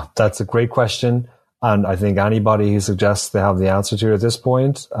 Oh, that's a great question. And I think anybody who suggests they have the answer to it at this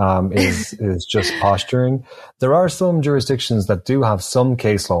point is just posturing. There are some jurisdictions that do have some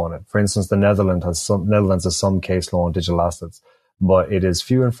case law on it. For instance, the Netherlands has some case law on digital assets, but it is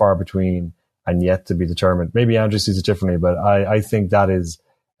few and far between and yet to be determined. Maybe Andrew sees it differently, but I think that is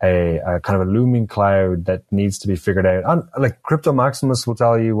a kind of a looming cloud that needs to be figured out. And like Crypto Maximus will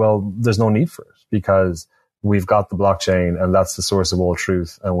tell you, well, there's no need for it because we've got the blockchain and that's the source of all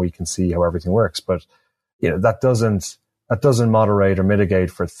truth and we can see how everything works. But, that doesn't moderate or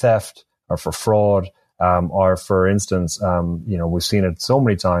mitigate for theft or for fraud, or for instance, we've seen it so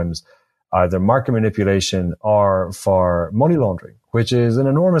many times, either market manipulation or for money laundering, which is an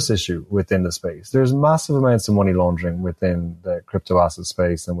enormous issue within the space. There's massive amounts of money laundering within the crypto asset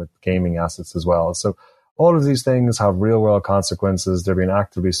space and with gaming assets as well. So all of these things have real world consequences. They're being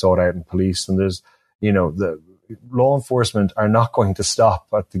actively sought out in police, and there's, the law enforcement are not going to stop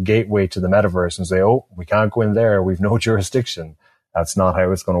at the gateway to the metaverse and say, oh, we can't go in there. We've no jurisdiction. That's not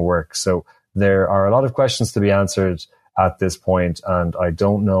how it's going to work. So there are a lot of questions to be answered at this point, and I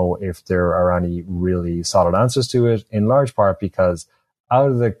don't know if there are any really solid answers to it, in large part because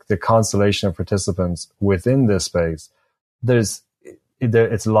out of the constellation of participants within this space,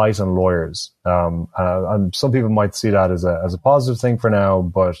 it's light on lawyers. And some people might see that as a positive thing for now,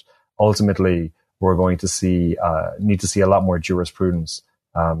 but ultimately we're going to need to see a lot more jurisprudence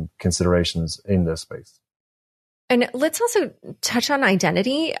considerations in this space. And let's also touch on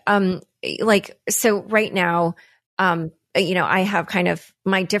identity. So right now, I have kind of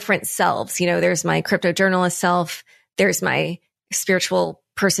my different selves. There's my crypto journalist self. There's my spiritual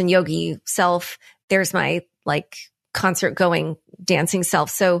person yogi self. There's my concert going dancing self.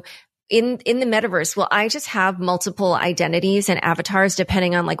 So in the metaverse, will I just have multiple identities and avatars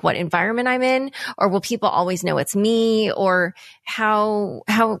depending on what environment I'm in, or will people always know it's me, or how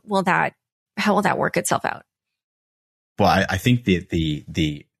will that work itself out? Well, I think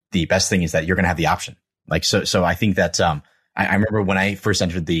the best thing is that you're going to have the option. So I think that, I remember when I first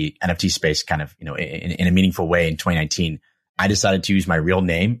entered the NFT space kind of, in a meaningful way in 2019, I decided to use my real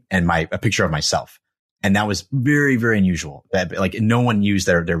name and a picture of myself. And that was very, very unusual. That no one used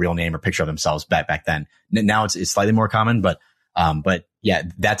their real name or picture of themselves back then. Now it's slightly more common, but yeah,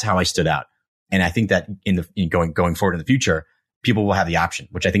 that's how I stood out. And I think that going forward in the future, people will have the option,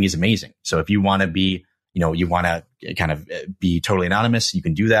 which I think is amazing. So if you want to be, you want to kind of be totally anonymous, you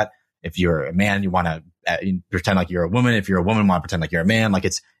can do that. If you're a man, you want to pretend like you're a woman. If you're a woman, want to pretend like you're a man.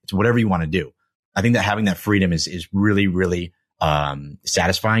 It's whatever you want to do. I think that having that freedom is really, really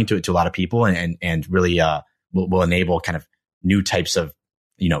satisfying to a lot of people, and really will enable kind of new types of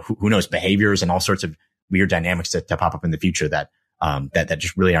who knows, behaviors and all sorts of weird dynamics to pop up in the future that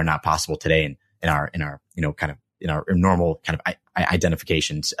just really are not possible today in our normal kind of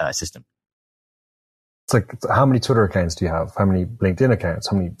identification system. It's how many Twitter accounts do you have? How many LinkedIn accounts?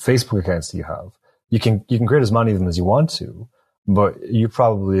 How many Facebook accounts do you have? You can create as many of them as you want to, but you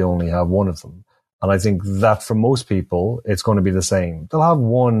probably only have one of them. And I think that for most people, it's going to be the same. They'll have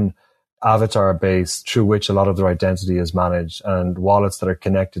one avatar base through which a lot of their identity is managed, and wallets that are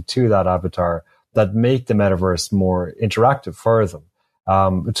connected to that avatar that make the metaverse more interactive for them,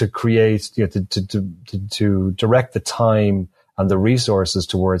 to create, to direct the time and the resources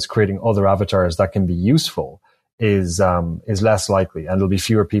towards creating other avatars that can be useful is less likely, and there'll be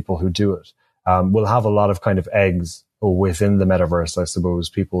fewer people who do it. We'll have a lot of kind of eggs within the metaverse, I suppose,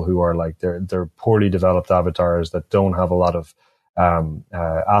 people who are they're poorly developed avatars that don't have a lot of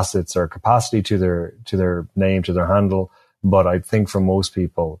assets or capacity to their name, to their handle. But I think for most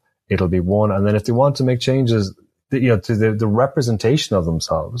people, it'll be one. And then if they want to make changes, to the representation of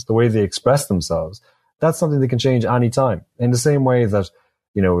themselves, the way they express themselves, that's something they can change anytime. In the same way that,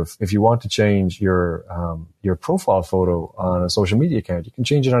 if you want to change your profile photo on a social media account, you can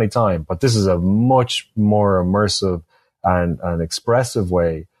change it anytime. But this is a much more immersive and expressive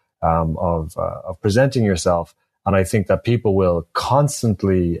way of presenting yourself. And I think that people will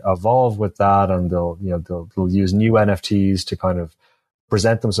constantly evolve with that, and they'll use new NFTs to kind of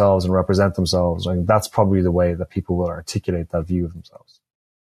present themselves and represent themselves. I think that's probably the way that people will articulate that view of themselves.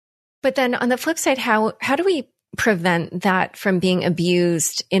 But then on the flip side, how do we prevent that from being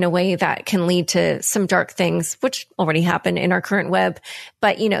abused in a way that can lead to some dark things, which already happen in our current web,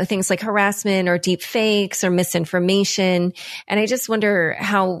 but things like harassment or deep fakes or misinformation. And I just wonder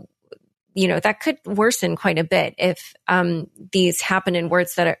how, that could worsen quite a bit if these happen in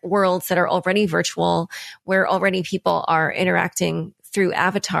worlds that are already virtual, where already people are interacting through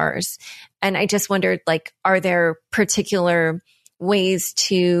avatars. And I just wondered, are there particular ways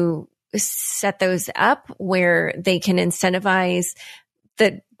to set those up where they can incentivize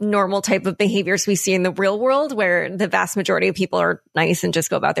the normal type of behaviors we see in the real world, where the vast majority of people are nice and just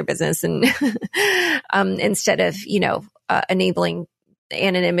go about their business, and instead of enabling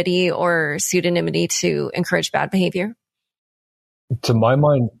anonymity or pseudonymity to encourage bad behavior? To my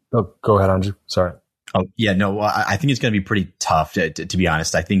mind, go ahead, Andrew. Sorry. Oh yeah, no. I think it's going to be pretty tough to be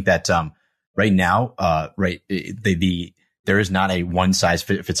honest. I think that right now, there is not a one size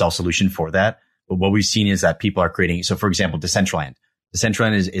fits all solution for that. But what we've seen is that people are creating. So for example, Decentraland.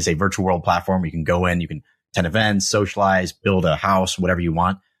 Decentraland is a virtual world platform. You can go in, you can attend events, socialize, build a house, whatever you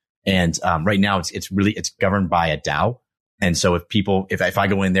want. And, right now it's governed by a DAO. And so if I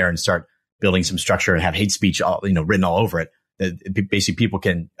go in there and start building some structure and have hate speech written all over it, basically people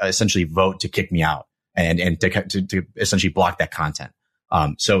can essentially vote to kick me out and to essentially block that content.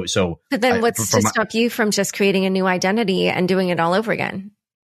 But then what's to stop you from just creating a new identity and doing it all over again?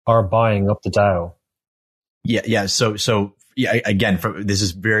 Or buying up the DAO. Yeah. So again, this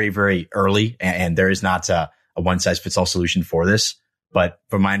is very, very early and there is not a one size fits all solution for this. But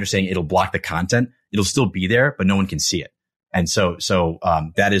from my understanding, it'll block the content. It'll still be there, but no one can see it. And so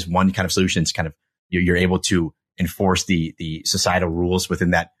that is one kind of solution. It's kind of, you're able to enforce the societal rules within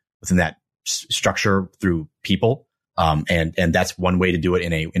that structure through people. And that's one way to do it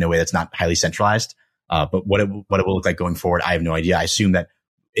in a way that's not highly centralized. But what it will look like going forward, I have no idea. I assume that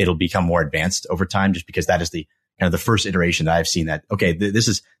it'll become more advanced over time just because that is the kind of the first iteration that I've seen that, okay, this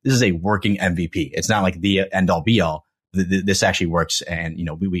is a working MVP. It's not like the end all be all. This actually works. And,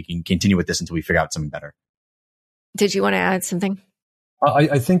 we can continue with this until we figure out something better. Did you want to add something?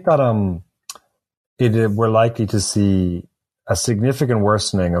 I think that, we're likely to see a significant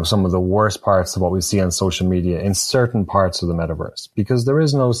worsening of some of the worst parts of what we see on social media in certain parts of the metaverse, because there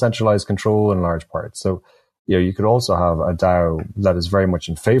is no centralized control in large parts. So, you could also have a DAO that is very much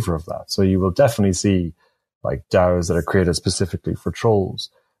in favor of that. So you will definitely see like DAOs that are created specifically for trolls.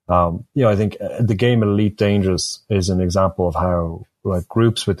 I think the game Elite Dangerous is an example of how like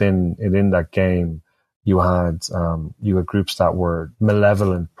groups within that game, you had groups that were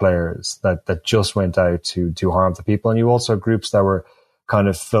malevolent players that just went out to harm the people. And you also had groups that were kind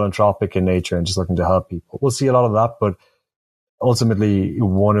of philanthropic in nature and just looking to help people. We'll see a lot of that, but ultimately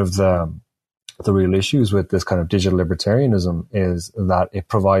one of the real issues with this kind of digital libertarianism is that it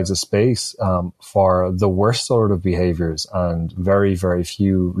provides a space for the worst sort of behaviors and very, very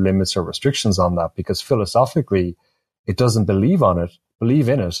few limits or restrictions on that, because philosophically it doesn't believe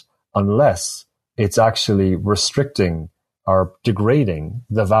in it unless it's actually restricting or degrading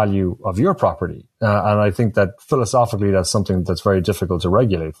the value of your property. And I think that philosophically that's something that's very difficult to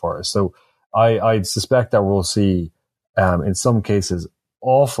regulate for us. So I suspect that we'll see in some cases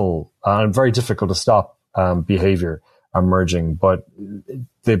awful and very difficult to stop behavior emerging, but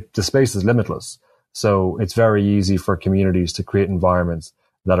the space is limitless. So it's very easy for communities to create environments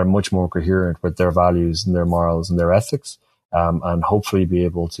that are much more coherent with their values and their morals and their ethics, and hopefully be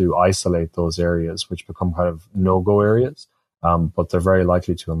able to isolate those areas which become kind of no-go areas, but they're very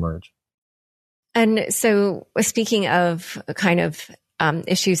likely to emerge. And so speaking of kind of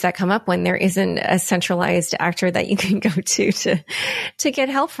issues that come up when there isn't a centralized actor that you can go to get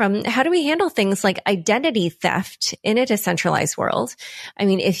help from. How do we handle things like identity theft in a decentralized world? I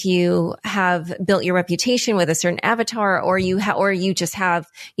mean, if you have built your reputation with a certain avatar, or you just have,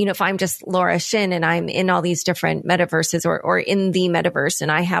 if I'm just Laura Shin and I'm in all these different metaverses or in the metaverse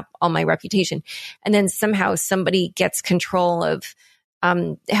and I have all my reputation, and then somehow somebody gets control of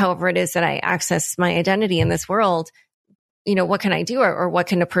however it is that I access my identity in this world, what can I do? Or what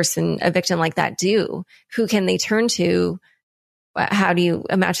can a victim like that do? Who can they turn to? How do you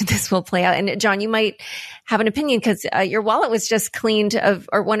imagine this will play out? And John, you might have an opinion because your wallet was just cleaned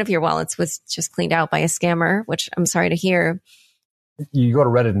or one of your wallets was just cleaned out by a scammer, which I'm sorry to hear. You go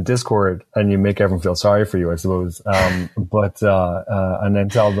to Reddit and Discord and you make everyone feel sorry for you, I suppose. And then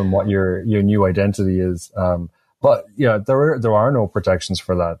tell them what your new identity is. But there are no protections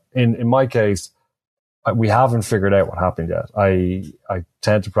for that. In my case, we haven't figured out what happened yet. I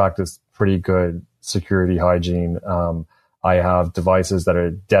tend to practice pretty good security hygiene. I have devices that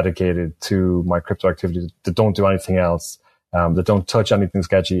are dedicated to my crypto activities that don't do anything else, that don't touch anything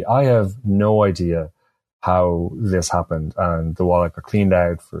sketchy. I have no idea how this happened. And the wallet got cleaned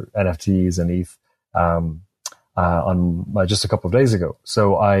out for NFTs and ETH, on just a couple of days ago.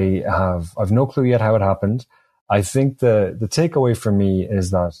 So I've no clue yet how it happened. I think the takeaway for me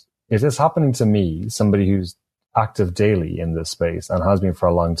is that if it's happening to me, somebody who's active daily in this space and has been for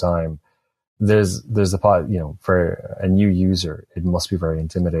a long time, there's the for a new user, it must be very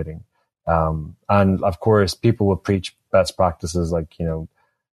intimidating. And of course, people will preach best practices like,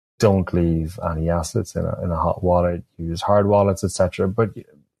 don't leave any assets in a hot wallet, use hard wallets, etc. But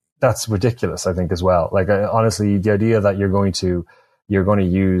that's ridiculous, I think, as well. Like, honestly, the idea that you're going to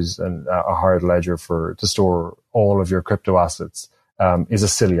use a hard ledger to store all of your crypto assets is a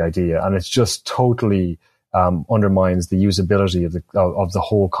silly idea, and it's just totally undermines the usability of the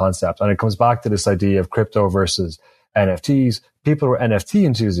whole concept. And it comes back to this idea of crypto versus NFTs. People who are NFT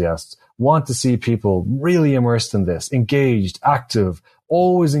enthusiasts want to see people really immersed in this, engaged, active,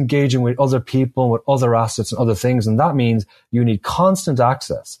 always engaging with other people, with other assets and other things. And that means you need constant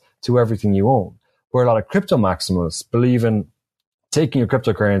access to everything you own. Where a lot of crypto maximalists believe in taking your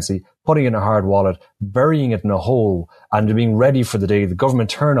cryptocurrency, putting it in a hard wallet, burying it in a hole, and being ready for the day the government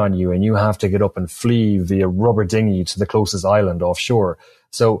turn on you and you have to get up and flee via rubber dinghy to the closest island offshore.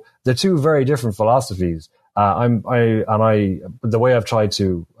 So they're two very different philosophies. The way I've tried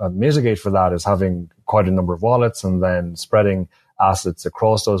to mitigate for that is having quite a number of wallets and then spreading assets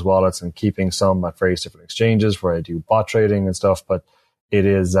across those wallets and keeping some at various different exchanges where I do bot trading and stuff. But it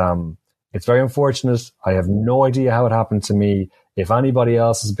is, it's very unfortunate. I have no idea how it happened to me. If anybody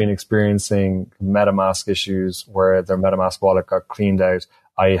else has been experiencing MetaMask issues where their MetaMask wallet got cleaned out,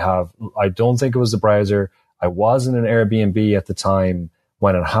 I don't think it was the browser. I was in an Airbnb at the time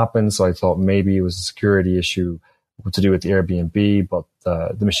when it happened, so I thought maybe it was a security issue to do with the Airbnb, but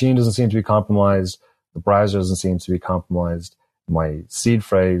the machine doesn't seem to be compromised. The browser doesn't seem to be compromised. My seed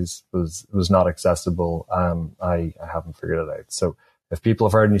phrase was not accessible. I haven't figured it out. So if people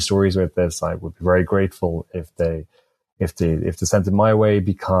have heard any stories about this, I would be very grateful if they sent it my way,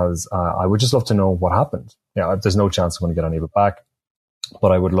 because I would just love to know what happened. Yeah, there's no chance I'm going to get any of it back,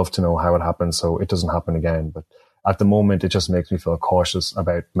 but I would love to know how it happened so it doesn't happen again. But at the moment, it just makes me feel cautious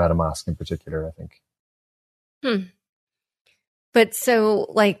about MetaMask in particular, I think. But so,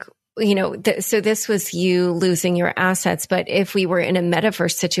 like, you know, so this was you losing your assets. But if we were in a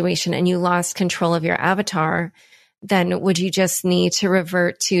metaverse situation and you lost control of your avatar, then would you just need to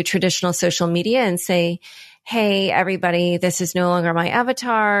revert to traditional social media and say, hey, everybody, this is no longer my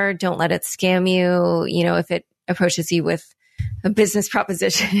avatar. Don't let it scam you. You know, if it approaches you with a business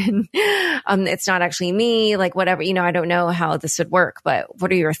proposition, it's not actually me, like whatever, you know, I don't know how this would work, but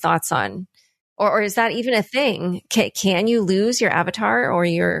what are your thoughts on, or is that even a thing? Can you lose your avatar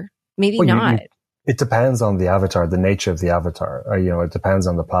or maybe not? It depends on the avatar, the nature of the avatar, you know, it depends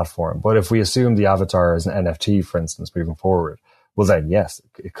on the platform. But if we assume the avatar is an NFT, for instance, moving forward, well then yes,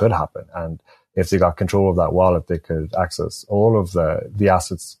 it could happen. And if they got control of that wallet, they could access all of the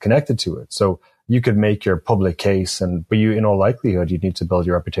assets connected to it. So you could make your public case, but you, in all likelihood, you'd need to build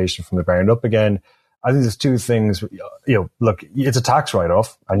your reputation from the ground up again. I think there's two things, you know, look, it's a tax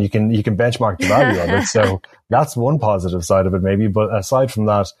write-off and you can benchmark the value of it. So that's one positive side of it maybe. But aside from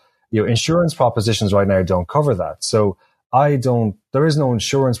that, you know, insurance propositions right now don't cover that. So there is no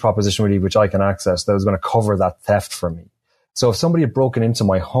insurance proposition really which I can access that is going to cover that theft for me. So if somebody had broken into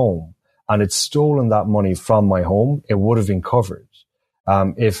my home and had stolen that money from my home, it would have been covered.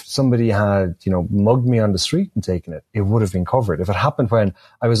 If somebody had, you know, mugged me on the street and taken it, it would have been covered. If it happened when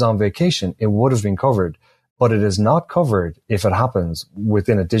I was on vacation, it would have been covered, but it is not covered if it happens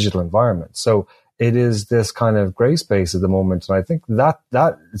within a digital environment. So it is this kind of gray space at the moment. And I think that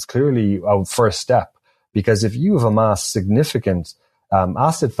is clearly a first step, because if you have amassed significant,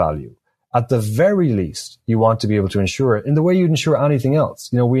 asset value, at the very least, you want to be able to insure it in the way you'd insure anything else.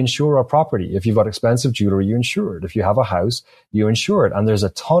 You know, we insure our property. If you've got expensive jewelry, you insure it. If you have a house, you insure it. And there's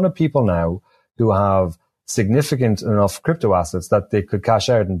a ton of people now who have significant enough crypto assets that they could cash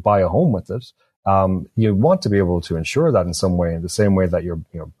out and buy a home with it. You want to be able to insure that in some way, in the same way that your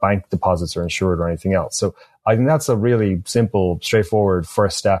bank deposits are insured or anything else. So I think that's a really simple, straightforward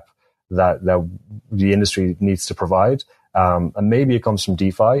first step that the industry needs to provide. And maybe it comes from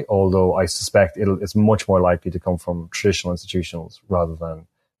DeFi, although I suspect it's much more likely to come from traditional institutionals rather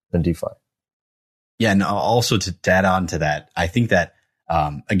than DeFi. Yeah. And also to add on to that, I think that,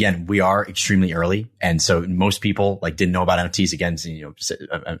 again, we are extremely early. And so most people didn't know about NFTs again,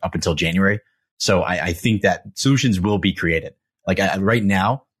 up until January. So I think that solutions will be created. Right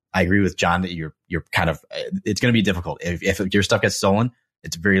now, I agree with John that you're kind of, it's going to be difficult. If your stuff gets stolen,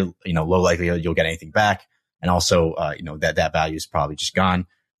 it's very, low likelihood you'll get anything back. And also, that value is probably just gone.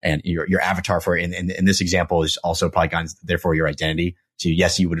 And your avatar for it in this example is also probably gone. Therefore, your identity. So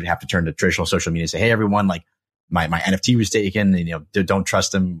yes, you would have to turn to traditional social media and say, hey, everyone, my NFT was taken, and, don't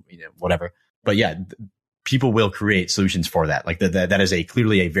trust them, whatever. But yeah, people will create solutions for that. That is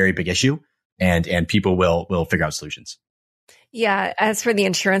clearly a very big issue, and people will figure out solutions. Yeah. As for the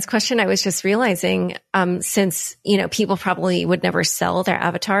insurance question, I was just realizing, since, people probably would never sell their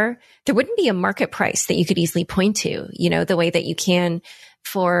avatar, there wouldn't be a market price that you could easily point to, the way that you can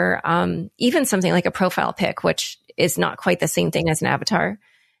for, even something like a profile pic, which is not quite the same thing as an avatar.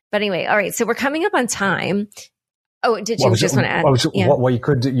 But anyway, all right. So we're coming up on time. Oh, did you just want to add? What you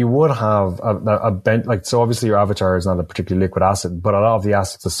could do, you would have a bench, so obviously your avatar is not a particularly liquid asset, but a lot of the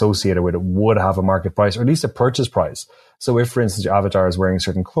assets associated with it would have a market price, or at least a purchase price. So if, for instance, your avatar is wearing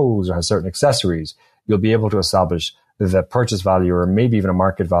certain clothes or has certain accessories, you'll be able to establish the purchase value or maybe even a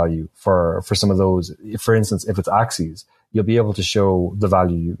market value for some of those. For instance, if it's Axes, you'll be able to show the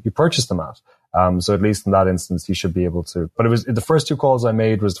value you purchased them at. So at least in that instance, you should be able to. But it was the first two calls I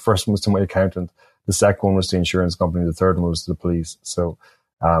made was the first one was to my accountant, the second one was to the insurance company, the third one was to the police. So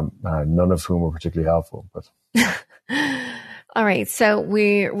none of whom were particularly helpful. But all right, so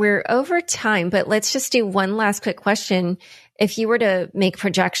we're over time, but let's just do one last quick question. If you were to make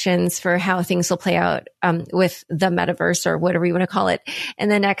projections for how things will play out with the metaverse or whatever you want to call it in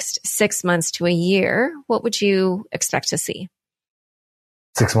the next 6 months to a year, what would you expect to see?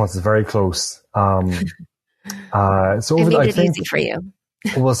 6 months is very close. So it made it easy for you.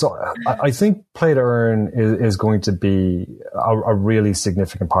 Well, so I think play to earn is going to be a really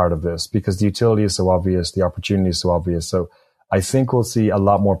significant part of this because the utility is so obvious, the opportunity is so obvious. So I think we'll see a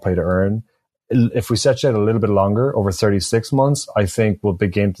lot more play to earn. If we stretch out a little bit longer, over 36 months, I think we'll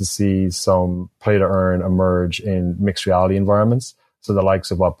begin to see some play to earn emerge in mixed reality environments. So the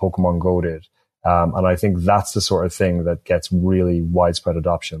likes of what Pokemon Go did. And I think that's the sort of thing that gets really widespread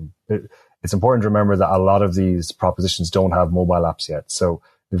adoption. It's important to remember that a lot of these propositions don't have mobile apps yet. So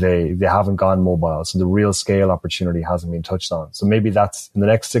they haven't gone mobile. So the real scale opportunity hasn't been touched on. So maybe that's in the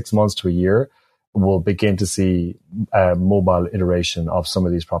next 6 months to a year, we'll begin to see a mobile iteration of some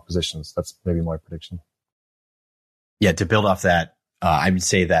of these propositions. That's maybe my prediction. Yeah, to build off that, I would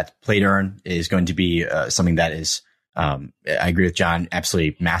say that play to earn is going to be something that is, I agree with John,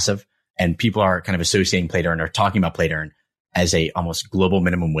 absolutely massive. And people are kind of associating play to earn or talking about play to earn as a almost global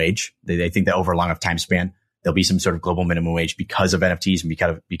minimum wage. They think that over a long enough time span, there'll be some sort of global minimum wage because of NFTs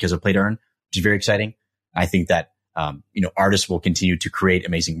and because of play to earn, which is very exciting. I think that, artists will continue to create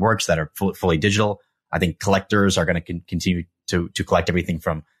amazing works that are fully digital. I think collectors are going to continue to collect everything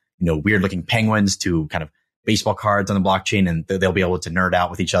from, weird looking penguins to kind of baseball cards on the blockchain, and they'll be able to nerd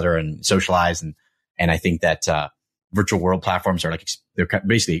out with each other and socialize. And I think that, virtual world platforms are they're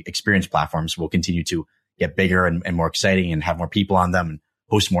basically experience platforms will continue to get bigger and more exciting and have more people on them and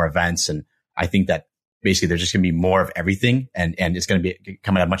host more events. And I think that basically there's just going to be more of everything and it's going to be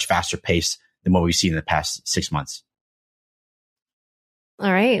coming at a much faster pace than what we've seen in the past 6 months.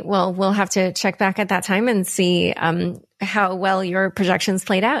 All right. Well, we'll have to check back at that time and see how well your projections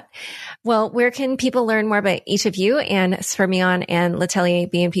played out. Well, where can people learn more about each of you and Sfermion and L'Atelier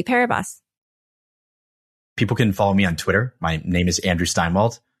BNP Paribas? People can follow me on Twitter. My name is Andrew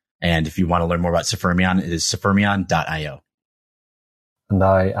Steinwald. And if you want to learn more about Sfermion, it is sfermion.io. And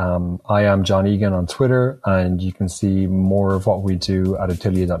I am John Egan on Twitter, and you can see more of what we do at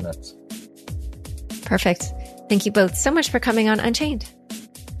atelier.net. Perfect. Thank you both so much for coming on Unchained.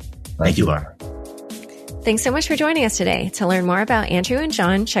 Thank you, Laura. Thanks so much for joining us today. To learn more about Andrew and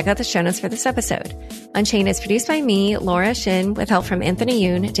John, check out the show notes for this episode. Unchained is produced by me, Laura Shin, with help from Anthony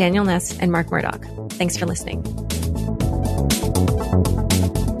Yoon, Daniel Ness, and Mark Murdoch. Thanks for listening.